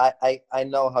was I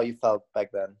know how you felt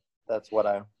back then. That's what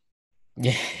I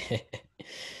Yeah.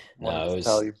 wanted No, to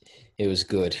tell you. it was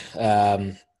good.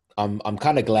 I'm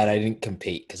kind of glad I didn't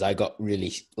compete because I got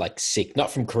really like sick,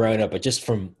 not from Corona, but just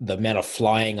from the amount of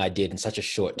flying I did in such a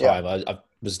short Yeah. time. I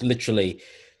was literally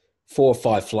 4 or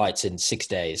 5 flights in 6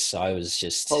 days. So I was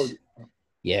Holy, just,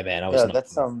 yeah, man, I was yeah, not. that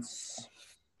sounds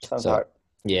So hard.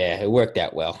 yeah, it worked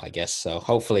out well, I guess. So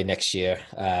hopefully next year,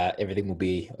 everything will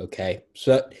be okay.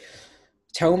 So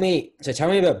tell me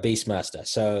about Beastmaster.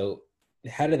 So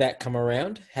how did that come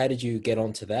around? How did you get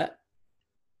onto that?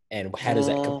 And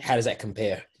Mm, how does that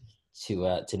compare to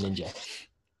Ninja?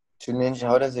 to Ninja,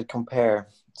 how does it compare?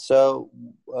 So,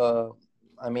 uh,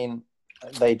 I mean,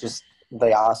 they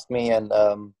asked me, and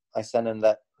I sent in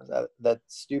that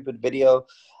stupid video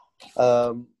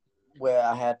um, where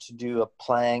I had to do a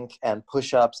plank and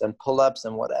push-ups and pull-ups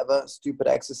and whatever stupid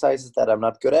exercises that I'm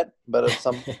not good at, but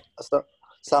so,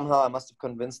 somehow I must have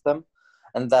convinced them,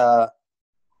 and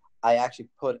I actually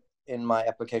put in my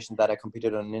application that I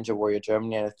competed on Ninja Warrior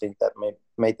Germany, and I think that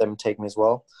made them take me as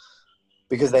well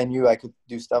because they knew I could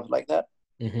do stuff like that.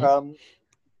 Hmm. Um,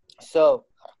 so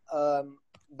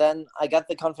then I got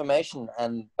the confirmation,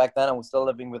 and back then I was still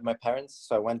living with my parents,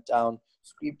 so I went down,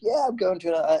 screamed, "Yeah, I'm going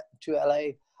to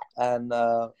LA!" And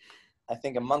I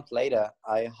think a month later,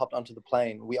 I hopped onto the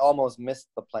plane. We almost missed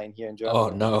the plane here in Oh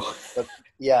Germany, no. but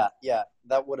yeah,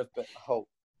 that would have been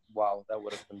wow, that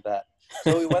would have been bad.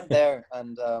 So we went there,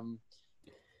 and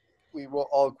we were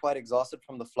all quite exhausted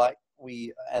from the flight.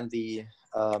 And the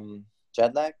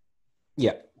jet lag,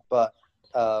 Yeah. but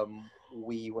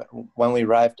we when we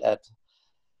arrived at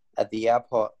the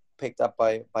airport, picked up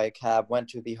by a cab, went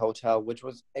to the hotel, which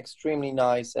was extremely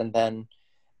nice. And then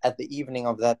at the evening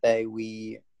of that day,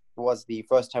 we was the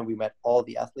first time we met all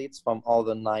the athletes from all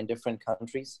the 9 different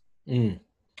countries, Mm.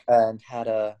 and had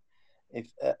a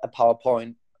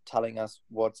PowerPoint telling us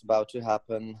what's about to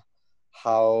happen,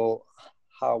 how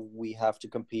we have to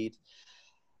compete,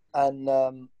 and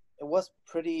it was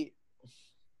pretty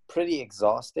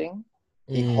exhausting,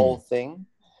 the whole Mm. thing,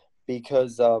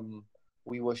 because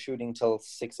we were shooting till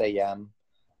 6 a.m.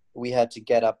 We had to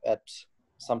get up at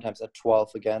sometimes at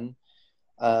 12 again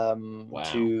Wow.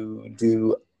 to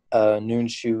do noon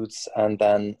shoots, and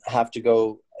then have to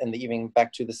go in the evening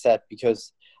back to the set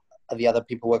because the other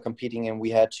people were competing, and we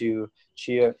had to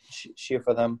cheer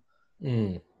for them.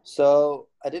 Mm. So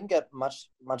I didn't get much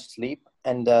sleep,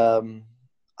 and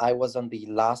I was on the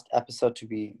last episode to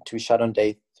be shot on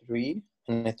day 3,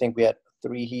 and I think we had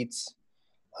 3 heats,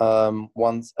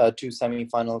 2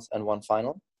 semifinals and 1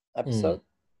 final Mm. episode.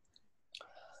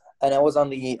 And I was on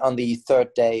the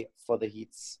 3rd day for the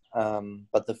heats,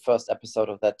 but the first episode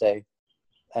of that day.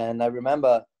 And I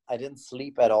remember I didn't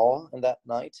sleep at all in that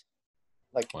night,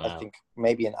 like I Wow. think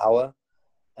maybe an hour.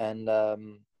 And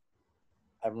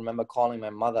I remember calling my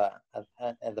mother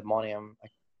at the morning. I'm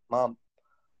like, "Mom,"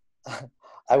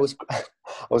 I was I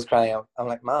was crying. I'm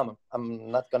like, "Mom,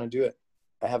 I'm not gonna do it.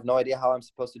 I have no idea how I'm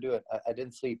supposed to do it. I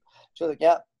didn't sleep." She was like,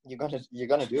 "Yeah, you're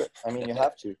gonna do it. I mean, you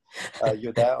have to.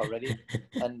 You're there already."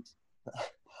 And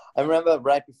I remember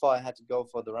right before I had to go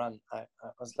for the run, I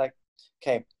was like,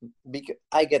 "Okay," because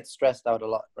I get stressed out a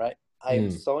lot, right? I am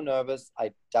Mm. so nervous.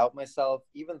 I doubt myself,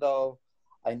 even though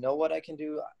I know what I can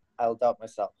do. I'll doubt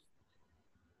myself.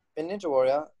 In Ninja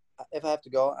Warrior, if I have to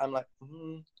go, I'm like,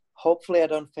 hopefully I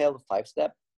don't fail the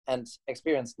 5-step. And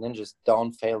experienced ninjas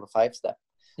don't fail the 5-step.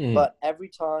 But every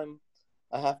time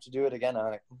I have to do it again,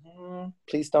 I'm like,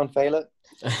 please don't fail it.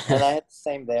 And I had the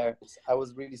same there. I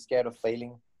was really scared of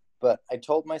failing, but I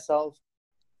told myself,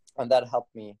 and that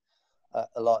helped me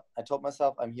a lot. I told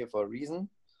myself, I'm here for a reason.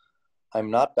 I'm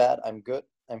not bad. I'm good.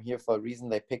 I'm here for a reason.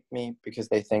 They picked me because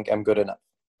they think I'm good enough.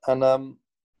 And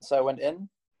so I went in,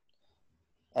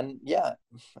 and yeah,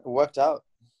 it worked out.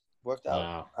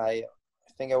 Wow. I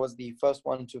think I was the first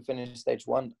one to finish stage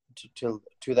 1 to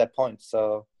that point.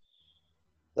 So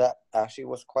that actually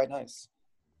was quite nice.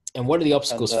 And what do the And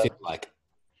obstacles feel like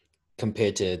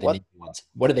compared to the what? ninja ones?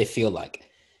 What do they feel like?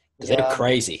 Because they're Yeah,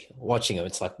 crazy. Watching them,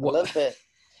 it's like, a what? little bit.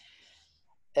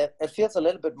 It feels a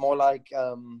little bit more like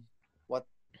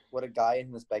what a guy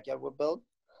in his backyard would build.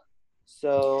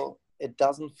 So it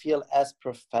doesn't feel as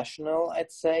professional,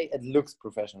 I'd say. It looks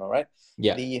professional, right?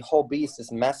 Yeah. The whole beast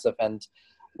is massive, and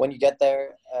when you get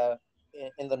there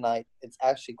in the night, it's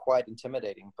actually quite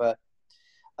intimidating. But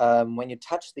when you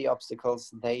touch the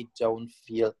obstacles, they don't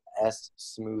feel as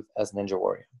smooth as Ninja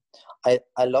Warrior.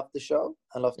 I love the show.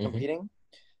 I love competing,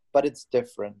 but it's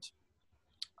different.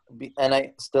 And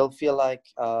I still feel like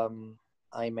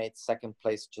I made second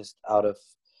place just out of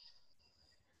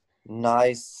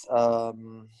nice.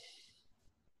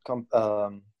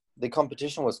 The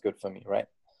competition was good for me, right?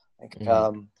 Like,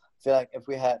 I feel like if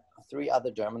we had 3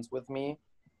 other Germans with me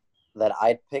that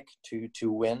I'd pick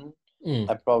to win,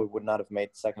 I probably would not have made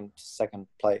second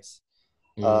place.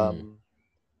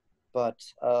 But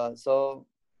so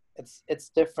it's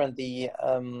different. The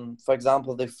for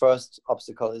example, the first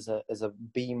obstacle is a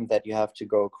beam that you have to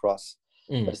go across,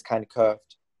 but it's kind of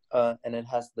curved, and it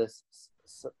has this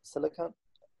silicone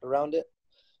around it,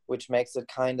 which makes it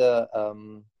kind of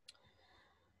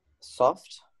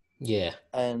soft. Yeah.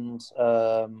 And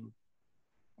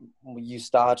you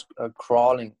start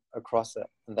crawling across it,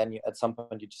 and then at some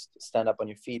point you just stand up on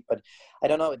your feet. But I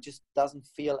don't know, it just doesn't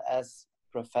feel as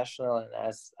professional and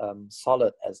as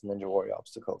solid as Ninja Warrior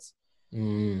obstacles.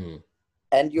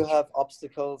 And you have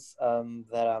obstacles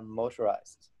that are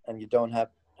motorized, and you don't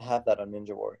have that on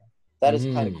Ninja Warrior. That is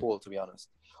kind of cool, to be honest.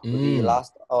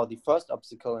 The first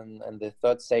obstacle in the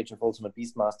third stage of Ultimate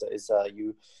Beastmaster is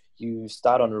you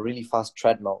start on a really fast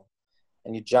treadmill,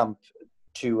 and you jump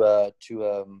to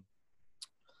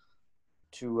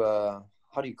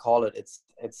how do you call it?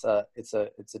 It's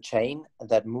a chain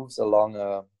that moves along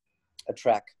a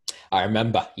track. I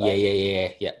remember.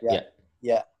 Right?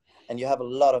 Yeah. And you have a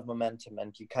lot of momentum,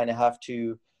 and you kind of have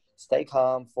to stay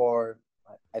calm for,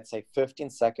 I'd say, 15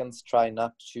 seconds. Try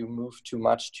not to move too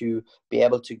much to be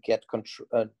able to get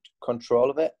control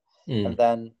of it, and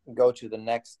then go to the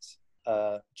next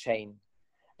chain.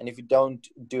 And if you don't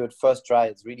do it first try,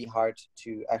 it's really hard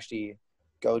to actually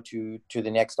go to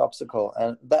the next obstacle.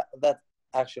 And that's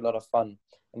actually a lot of fun.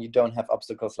 And you don't have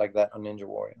obstacles like that on Ninja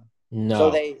Warrior. No.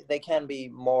 So they can be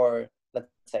more, let's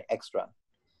say, extra.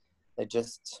 They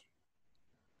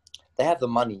have the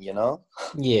money, you know?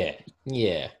 Yeah.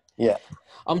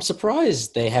 I'm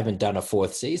surprised they haven't done a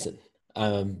 4th season.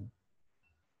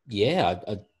 Yeah.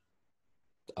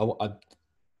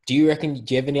 Do you reckon?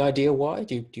 Do you have any idea why?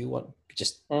 Do you want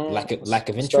just lack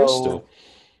of interest?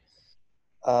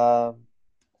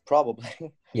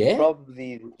 Probably. Yeah.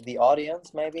 Probably the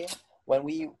audience, maybe. When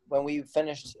we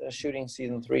finished shooting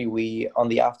season 3, we on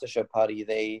the after show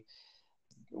party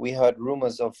we heard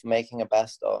rumors of making a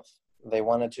best of. They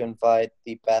wanted to invite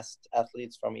the best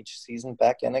athletes from each season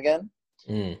back in again,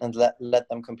 and let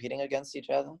them competing against each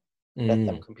other. Let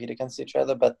them compete against each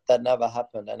other, but that never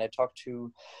happened. And I talked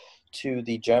to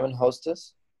the German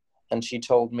hostess, and she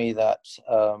told me that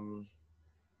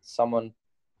someone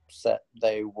said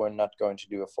they were not going to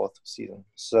do a 4th season,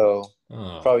 so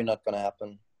probably not going to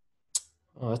happen.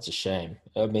 Oh, that's a shame.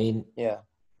 I mean, yeah,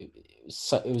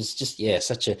 it was just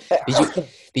such a.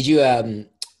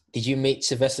 Did you meet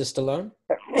Sylvester Stallone?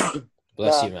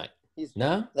 Bless you, mate.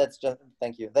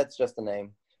 Thank you. That's just a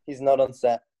name. He's not on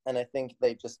set, and I think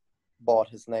they just bought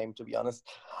his name, to be honest.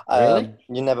 Really?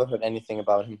 You never heard anything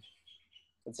about him.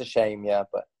 It's a shame, yeah,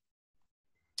 but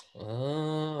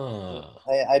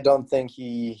I don't think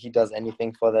he does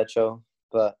anything for that show,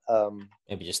 but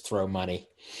maybe just throw money.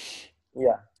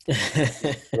 Yeah.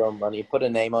 Throw money, put a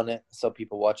name on it so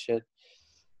people watch it.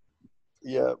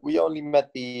 Yeah, we only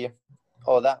met the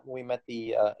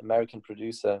American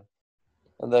producer,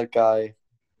 and that guy,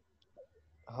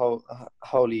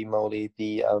 holy moly,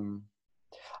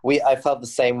 I felt the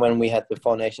same when we had the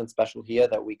 4 Nation special here,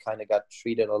 that we kind of got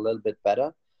treated a little bit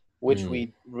better, which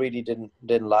we really didn't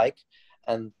like.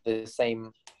 And the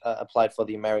same applied for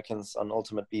the Americans on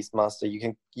Ultimate Beastmaster,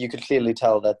 you could clearly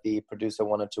tell that the producer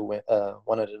wanted to win,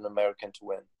 wanted an American to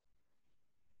win.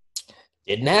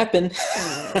 Didn't happen.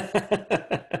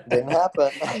 Didn't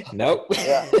happen. Nope.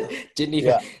 Yeah, didn't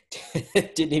even yeah,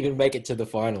 didn't even make it to the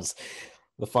finals,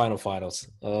 the finals.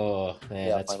 Oh man,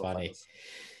 yeah. that's Final funny. finals.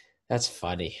 That's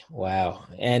funny. Wow.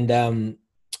 And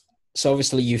so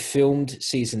obviously you filmed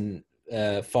season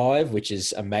 5, which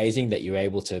is amazing that you were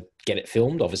able to get it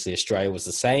filmed. Obviously Australia was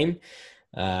the same.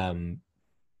 Um,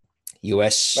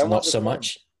 US When not was it so filmed?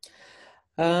 much.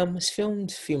 It was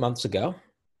filmed a few months ago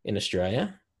in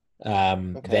Australia.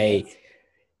 Okay, They nice.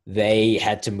 they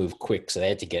had to move quick, so they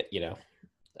had to get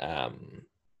Oh,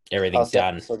 everything so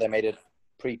done. so they made it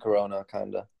pre-corona,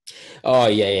 kind of. Oh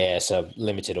yeah. So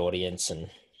limited audience and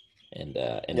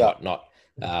Yeah, whatnot.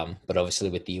 But obviously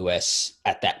with the US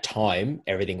at that time,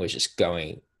 everything was just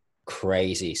going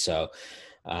crazy. So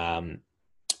um,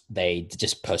 they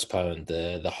just postponed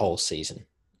the whole season.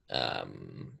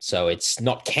 So it's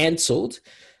not cancelled,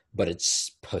 but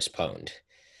it's postponed.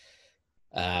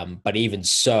 But even yeah, I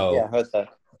so, heard that.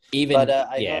 But even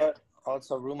I yeah, heard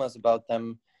also rumors about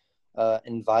them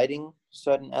inviting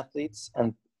certain athletes,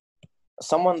 and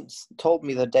someone told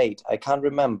me the date. I can't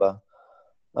remember.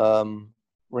 Um,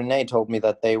 Renee told me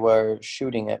that they were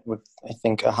shooting it with, I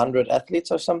think, 100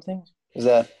 athletes or something. Is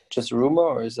that just rumor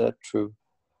or is that true?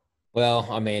 well,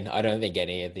 I mean, I don't think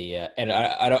any of the and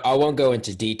I won't go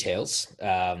into details.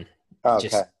 Oh,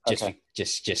 okay,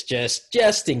 Just okay.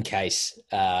 just in case.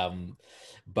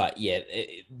 But yeah,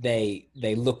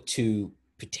 they look to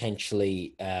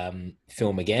potentially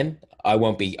film again. I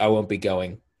won't be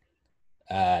going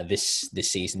this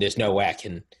season. There's no way I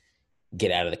can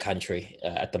get out of the country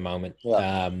at the moment.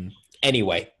 Yeah,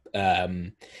 Anyway,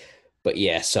 but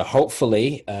yeah, so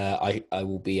hopefully I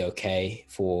will be okay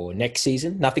for next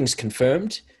season. Nothing's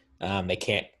confirmed. They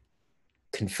can't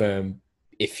confirm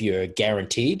if you're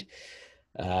guaranteed.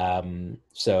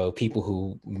 So people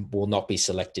who will not be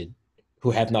selected,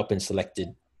 who have not been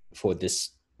selected for this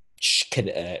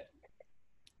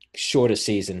shorter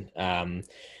season,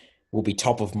 will be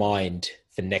top of mind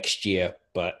for next year.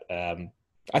 But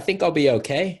I think I'll be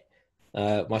okay.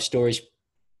 My story's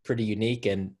pretty unique,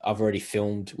 and we've already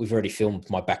filmed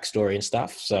my backstory and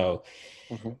stuff. So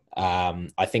hmm.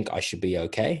 I think I should be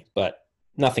okay, but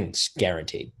nothing's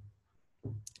guaranteed.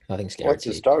 Nothing's What's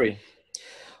your guaranteed. story?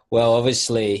 Well,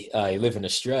 obviously, you live in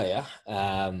Australia,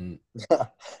 No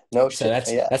so shit.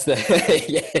 Yeah. that's the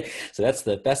yeah. So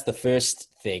that's the first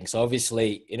thing. So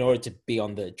obviously, in order to be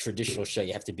on the traditional show,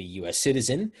 you have to be U.S.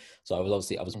 citizen. So I was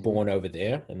Hmm. born over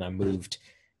there, and I moved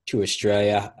to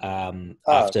Australia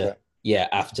Oh, okay.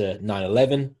 after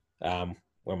 9/11,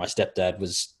 where my stepdad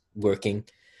was working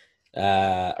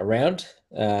around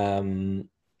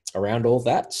around all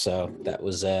that. So that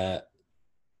was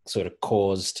sort of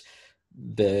caused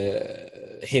the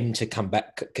him to come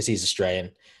back because he's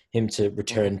Australian, him to Hmm.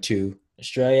 return to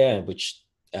Australia, which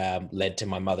led to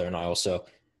my mother and I also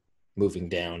moving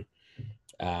down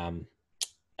um,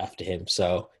 after him.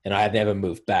 So, and I have never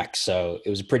moved back, so it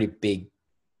was a pretty big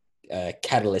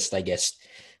catalyst, I guess,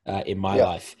 in my Yeah.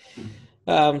 life.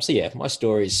 So yeah, my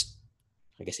story's,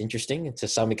 I guess, interesting to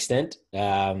some extent,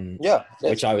 Yeah.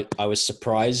 which Yes. I was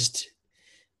surprised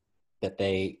that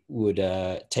they would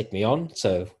take me on.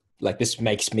 So like this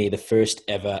makes me the first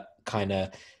ever kind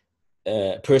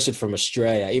of person from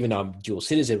Australia, even though I'm dual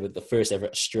citizen, but the first ever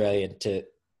Australian to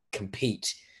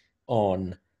compete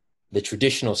on the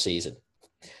traditional season.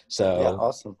 Yeah. So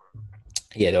Awesome.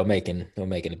 yeah, they're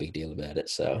making a big deal about it.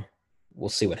 So we'll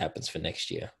see what happens for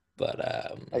next year. But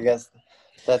I guess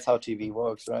that's how TV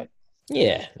works, right?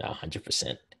 yeah, no,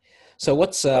 100%. So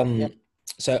what's But yeah.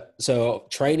 so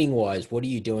training wise, what are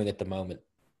you doing at the moment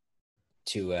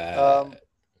to Um,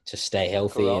 stay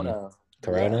healthy and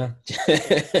Corona. Yeah.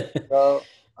 Corona? So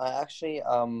I actually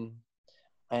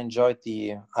I enjoyed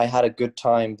I had a good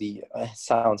time.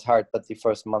 Sounds hard, but the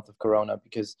first month of Corona,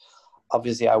 because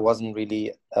obviously I wasn't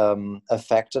really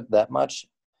affected that much.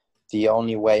 The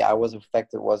only way I was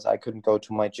affected was I couldn't go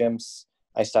to my gyms.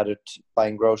 I started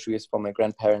buying groceries for my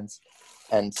grandparents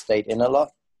and stayed in a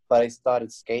lot. But I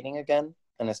started skating again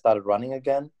and I started running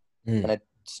again and Mm, I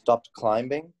stopped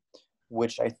climbing,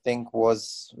 which I think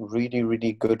was really,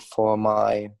 really good for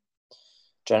my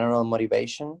general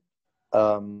motivation.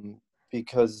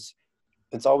 Because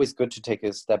it's always good to take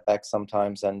a step back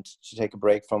sometimes and to take a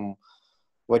break from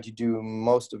what you do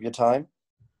most of your time.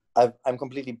 I'm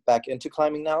completely back into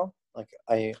climbing now. Like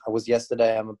I was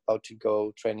yesterday. I'm about to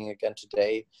go training again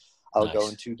today. I'll go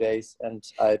in nice. 2 days, and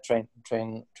I train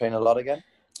a lot again.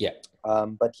 Yeah.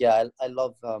 But yeah, I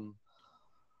love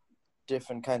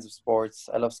different kinds of sports.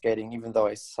 I love skating, even though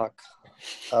I suck.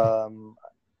 Um,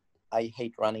 I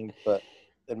hate running, but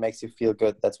it makes you feel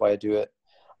good. That's why I do it.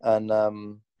 And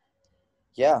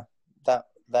yeah,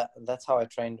 that's how I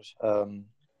trained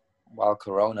while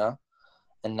Corona.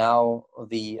 And now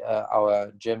the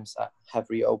our gyms have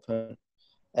reopened,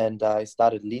 and I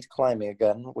started lead climbing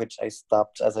again, which I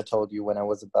stopped, as I told you, when I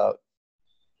was about.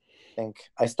 I think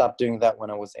I stopped doing that when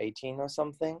I was 18 or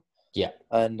something. Yeah.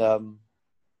 And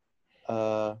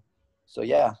uh, so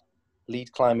yeah,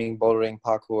 lead climbing, bouldering,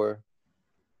 parkour,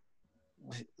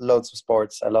 loads of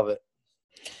sports. I love it.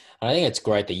 I think it's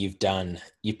great that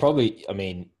you probably, I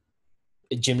mean,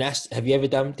 did you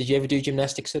ever do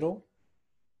gymnastics at all?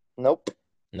 Nope,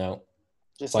 No.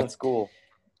 It's just in like, school.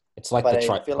 it's like But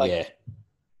I feel like yeah.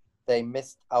 they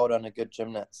missed out on a good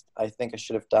gymnast. I think I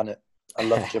should have done it. I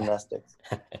love gymnastics.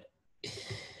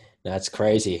 That's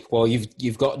crazy. Well,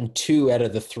 you've gotten two out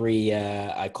of the three.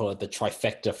 I call it the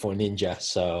trifecta for ninja.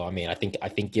 So I mean, I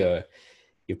think you're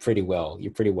pretty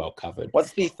well covered.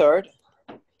 What's the third?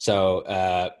 So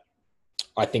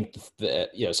I think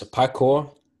so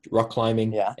parkour, rock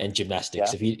climbing, Yeah, and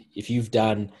gymnastics.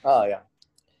 yeah. Oh yeah.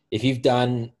 If you've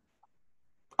done,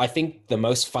 I think the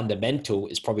most fundamental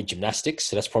is probably gymnastics.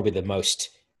 So that's probably the most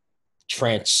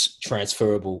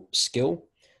transferable skill.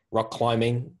 Rock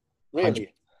climbing, 100.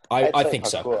 Really? I'd I say think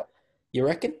so. parkour. You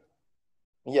reckon?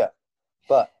 Yeah,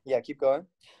 but yeah, keep going.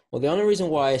 Well, the only reason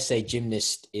why I say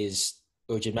gymnastics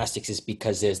is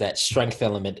because there's that strength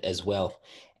element as well,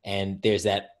 and there's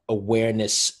that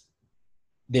awareness.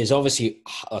 There's obviously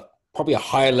probably a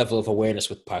higher level of awareness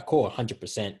with parkour,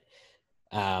 100%.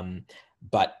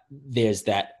 But there's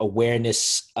that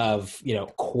awareness of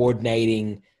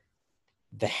coordinating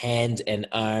the hand and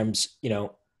arms,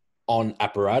 on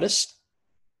apparatus.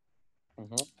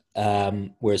 Mm-hmm.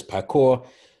 Whereas parkour,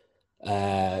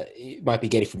 you might be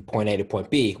getting from point A to point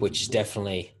B, which is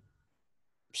definitely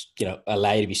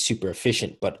allow you to be super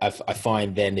efficient. But I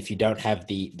find then if you don't have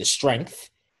the strength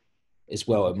as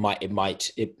well, it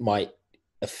might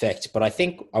affect. But I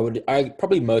think I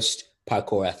probably most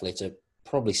parkour athletes are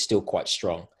probably still quite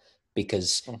strong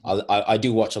because Mm-hmm. I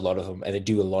do watch a lot of them and they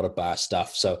do a lot of bar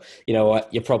stuff. So you know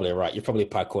what, you're probably right. You're probably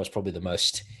parkour is probably the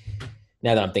most.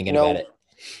 Now that I'm You thinking about know, it,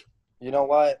 you know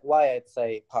why I'd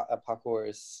say parkour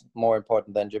is more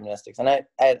important than gymnastics, and I'd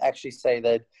actually say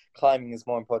that climbing is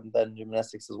more important than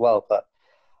gymnastics as well. But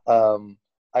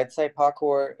I'd say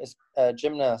parkour is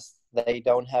gymnasts. They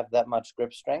don't have that much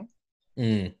grip strength.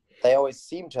 mm, They always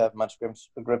seem to have much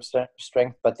grip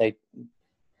strength, but they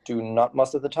do not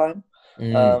most of the time.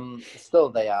 mm, Still,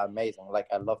 they are amazing. Like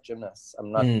I love gymnasts.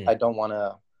 I'm not. mm. I don't want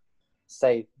to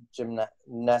say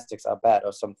gymnastics are bad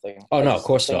or something. Oh I no, of just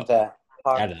course think not. that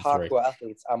Out of the three, parkour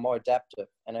athletes are more adaptive,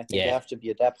 and I think you yeah, have to be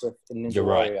adaptive in Ninja you're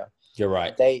right. Warrior. You're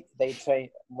right. They train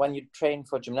when you train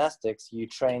for gymnastics, you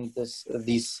train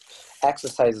these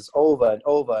exercises over and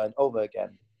over and over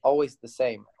again, always the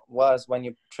same. Whereas when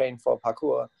you train for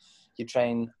parkour, you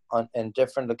train in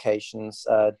different locations,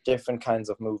 different kinds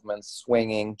of movements,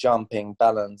 swinging, jumping,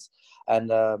 balance, and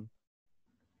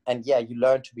yeah, you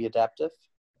learn to be adaptive.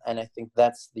 And I think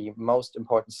that's the most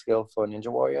important skill for a Ninja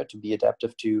Warrior, to be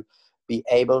adaptive, to be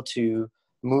able to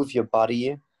move your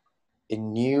body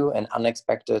in new and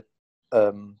unexpected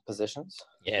positions.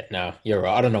 Yeah, no, you're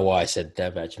right. I don't know why I said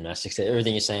that about gymnastics.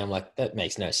 Everything you're saying, I'm like, that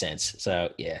makes no sense. So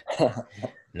yeah,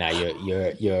 no,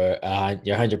 you're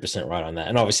 100% right on that.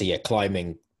 And obviously, yeah,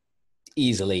 climbing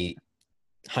easily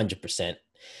 100%.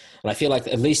 And I feel like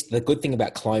at least the good thing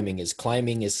about climbing is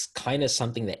kind of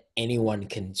something that anyone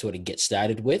can sort of get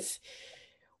started with.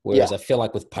 Whereas Yeah, I feel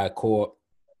like with parkour,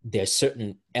 there's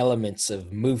certain elements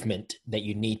of movement that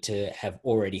you need to have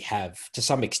to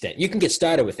some extent. You can get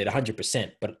started with it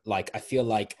 100%, but like I feel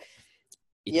like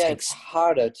it yeah, it's takes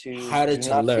harder harder to to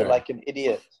not feel learn. like an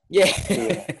idiot Yeah.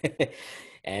 doing it.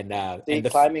 And See,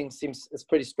 climbing seems it's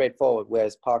pretty straightforward,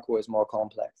 whereas parkour is more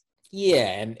complex. yeah,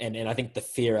 and I think the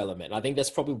fear element. I think that's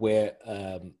probably where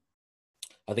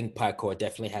I think parkour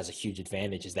definitely has a huge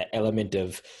advantage, is that element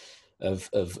of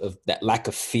that lack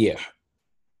of fear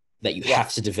that you Yeah,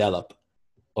 have to develop,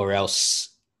 or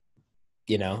else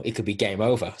it could be game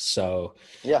over. So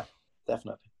yeah,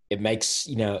 definitely. it makes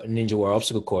Ninja War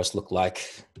obstacle course look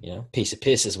like piece of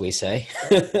piss, as we say.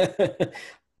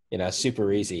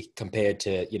 Super easy compared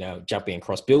to jumping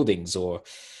across buildings or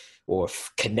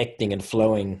connecting and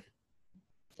flowing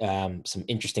some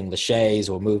interesting laches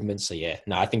or movements. So yeah,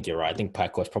 no, I think you're right. I think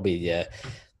parkour is probably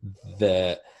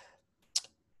the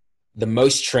the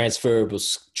most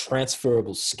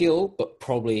transferable skill, but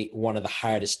probably one of the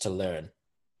hardest to learn.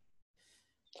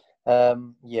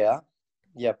 Yeah,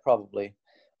 yeah, probably.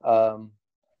 Um,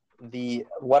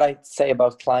 what I say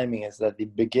about climbing is that the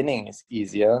beginning is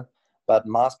easier, but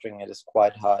mastering it is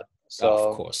quite hard. Oh, of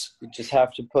So course. you just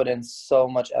have to put in so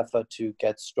much effort to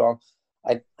get strong.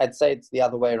 I'd say it's the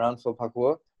other way around for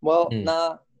parkour. Well,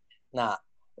 Mm, nah.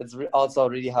 It's also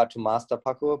really hard to master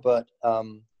parkour, but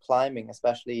climbing,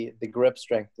 especially the grip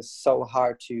strength, is so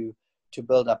hard to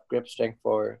build up grip strength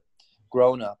for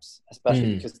grown-ups, especially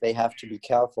mm, because they have to be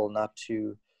careful not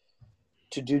to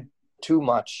do too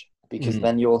much, because mm,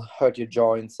 then you'll hurt your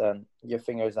joints and your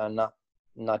fingers are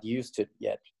not used to it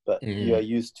yet, but you're mm.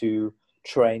 used to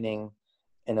training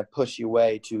in a pushy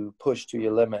way to push to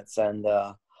your limits. And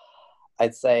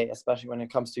I'd say, especially when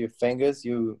it comes to your fingers,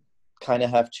 you kind of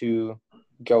have to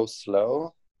go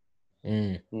slow,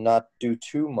 Mm, not do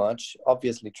too much,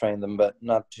 obviously train them, but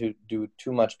not to do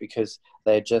too much, because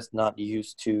they're just not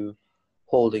used to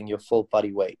holding your full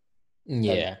body weight and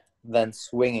yeah. then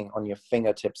swinging on your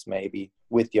fingertips maybe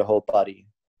with your whole body.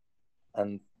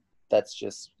 And that's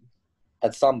just,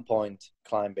 at some point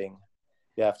climbing,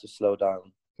 you have to slow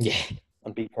down Yeah.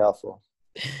 and be careful.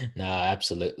 No,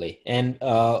 absolutely. And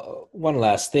one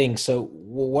last thing. So,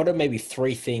 what are maybe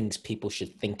three things people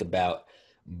should think about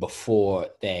before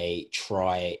they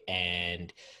try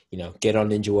and get on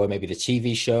Ninja Warrior, maybe the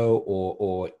TV show,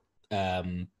 or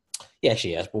yeah,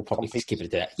 actually, yes, we'll probably just keep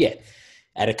Compete. it to that. Yeah,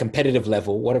 at a competitive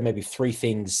level, what are maybe three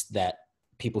things that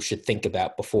people should think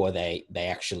about before they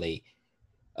actually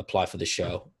apply for the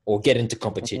show or get into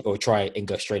competition Mhm. or try and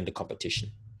go straight into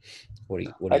competition? What do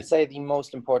you I'd think? say the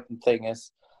most important thing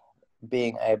is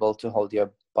being able to hold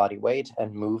your body weight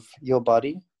and move your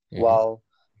body Hmm. while,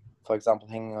 for example,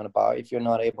 hanging on a bar. If you're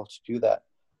not able to do that,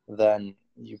 then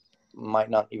you might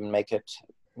not even make it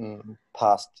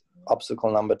past obstacle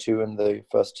number 2 in the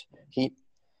first heat.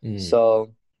 Mm.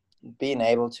 So being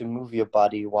able to move your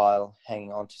body while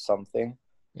hanging on to something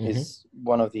Hmm. is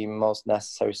one of the most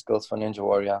necessary skills for Ninja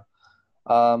Warrior.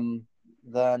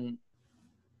 Then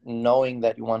knowing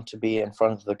that you want to be in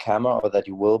front of the camera, or that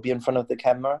you will be in front of the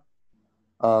camera.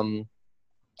 Um,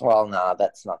 well, nah,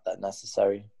 that's not that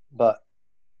necessary. But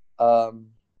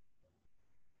um,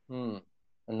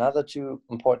 another two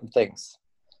important things.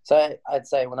 So I'd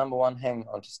say, well, number one, hang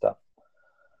on to stuff.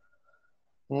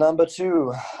 Number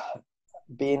two,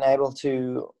 being able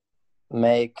to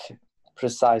make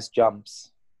precise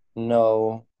jumps.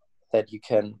 Know that you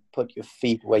can put your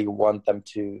feet where you want them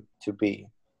to be,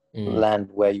 Mm. land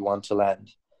where you want to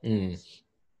land. Mm.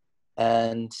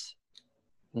 And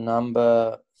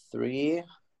number three,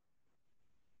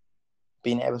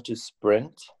 being able to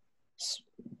sprint,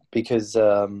 because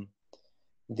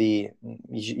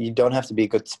you don't have to be a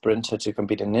good sprinter to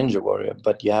compete in Ninja Warrior,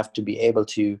 but you have to be able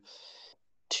to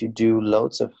do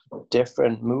loads of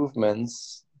different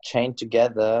movements chained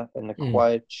together in a Mm.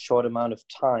 quite short amount of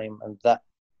time, and that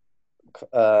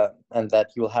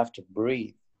you'll have to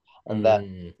breathe, and that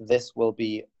Mm. this will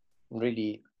be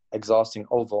really exhausting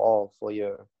overall for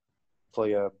your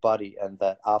body, and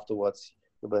that afterwards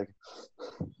you'll be like,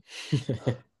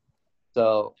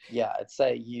 so yeah, I'd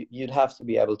say you'd have to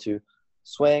be able to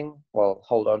swing, well,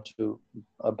 hold on to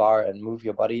a bar and move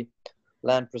your body,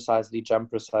 land precisely, jump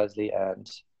precisely, and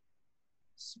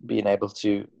being able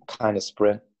to kind of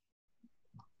sprint.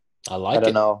 I I like don't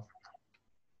it. know.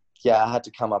 Yeah, I had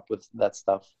to come up with that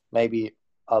stuff. Maybe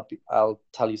I'll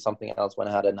tell you something else when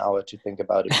I had an hour to think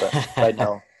about it. But right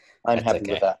now, I'm That's happy with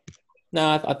okay. that. No,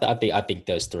 I think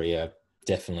those three are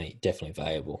definitely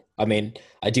valuable. I mean,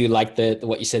 I do like the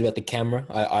what you said about the camera.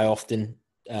 I often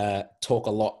talk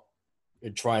a lot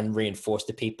and try and reinforce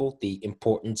to people the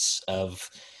importance of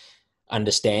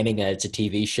understanding that it's a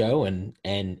TV show and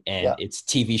Yeah, it's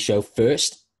TV show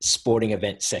first, sporting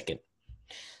event second.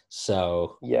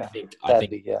 So I yeah, think I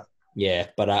think sadly, yeah. yeah,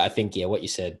 but I think yeah, what you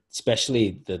said,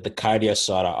 especially the cardio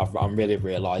side, I'm really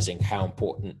realizing how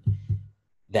important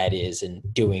that is, and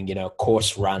doing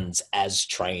course runs as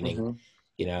training. Mm-hmm.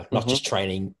 Not Mm-hmm. just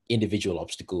training individual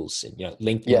obstacles, and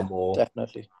linking Yeah, them all.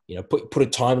 definitely. Put a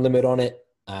time limit on it.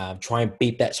 Try and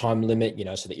beat that time limit.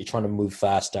 So that you're trying to move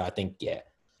faster. I think yeah,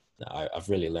 no, I've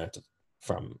really learned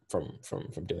from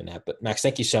doing that. But Max,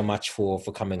 thank you so much for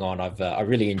coming on. I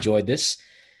really enjoyed this.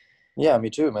 Yeah, me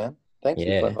too, man. Thank you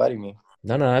for Yeah. inviting me.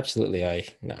 No, absolutely. I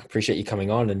appreciate you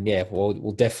coming on, and yeah,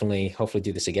 we'll definitely hopefully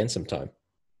do this again sometime.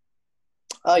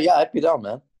 Oh, yeah, I'd be down,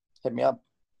 man. Hit me up.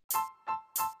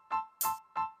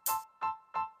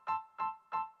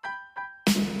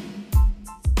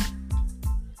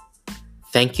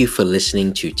 Thank you for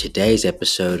listening to today's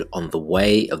episode on the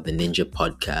Way of the Ninja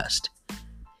podcast.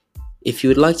 If you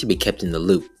would like to be kept in the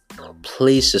loop,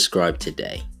 please subscribe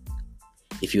today.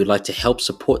 If you would like to help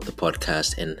support the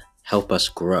podcast and help us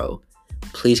grow,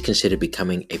 please consider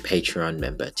becoming a Patreon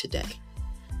member today.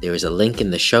 There is a link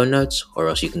in the show notes, or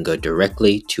else you can go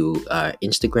directly to our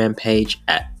Instagram page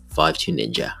at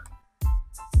 52ninja.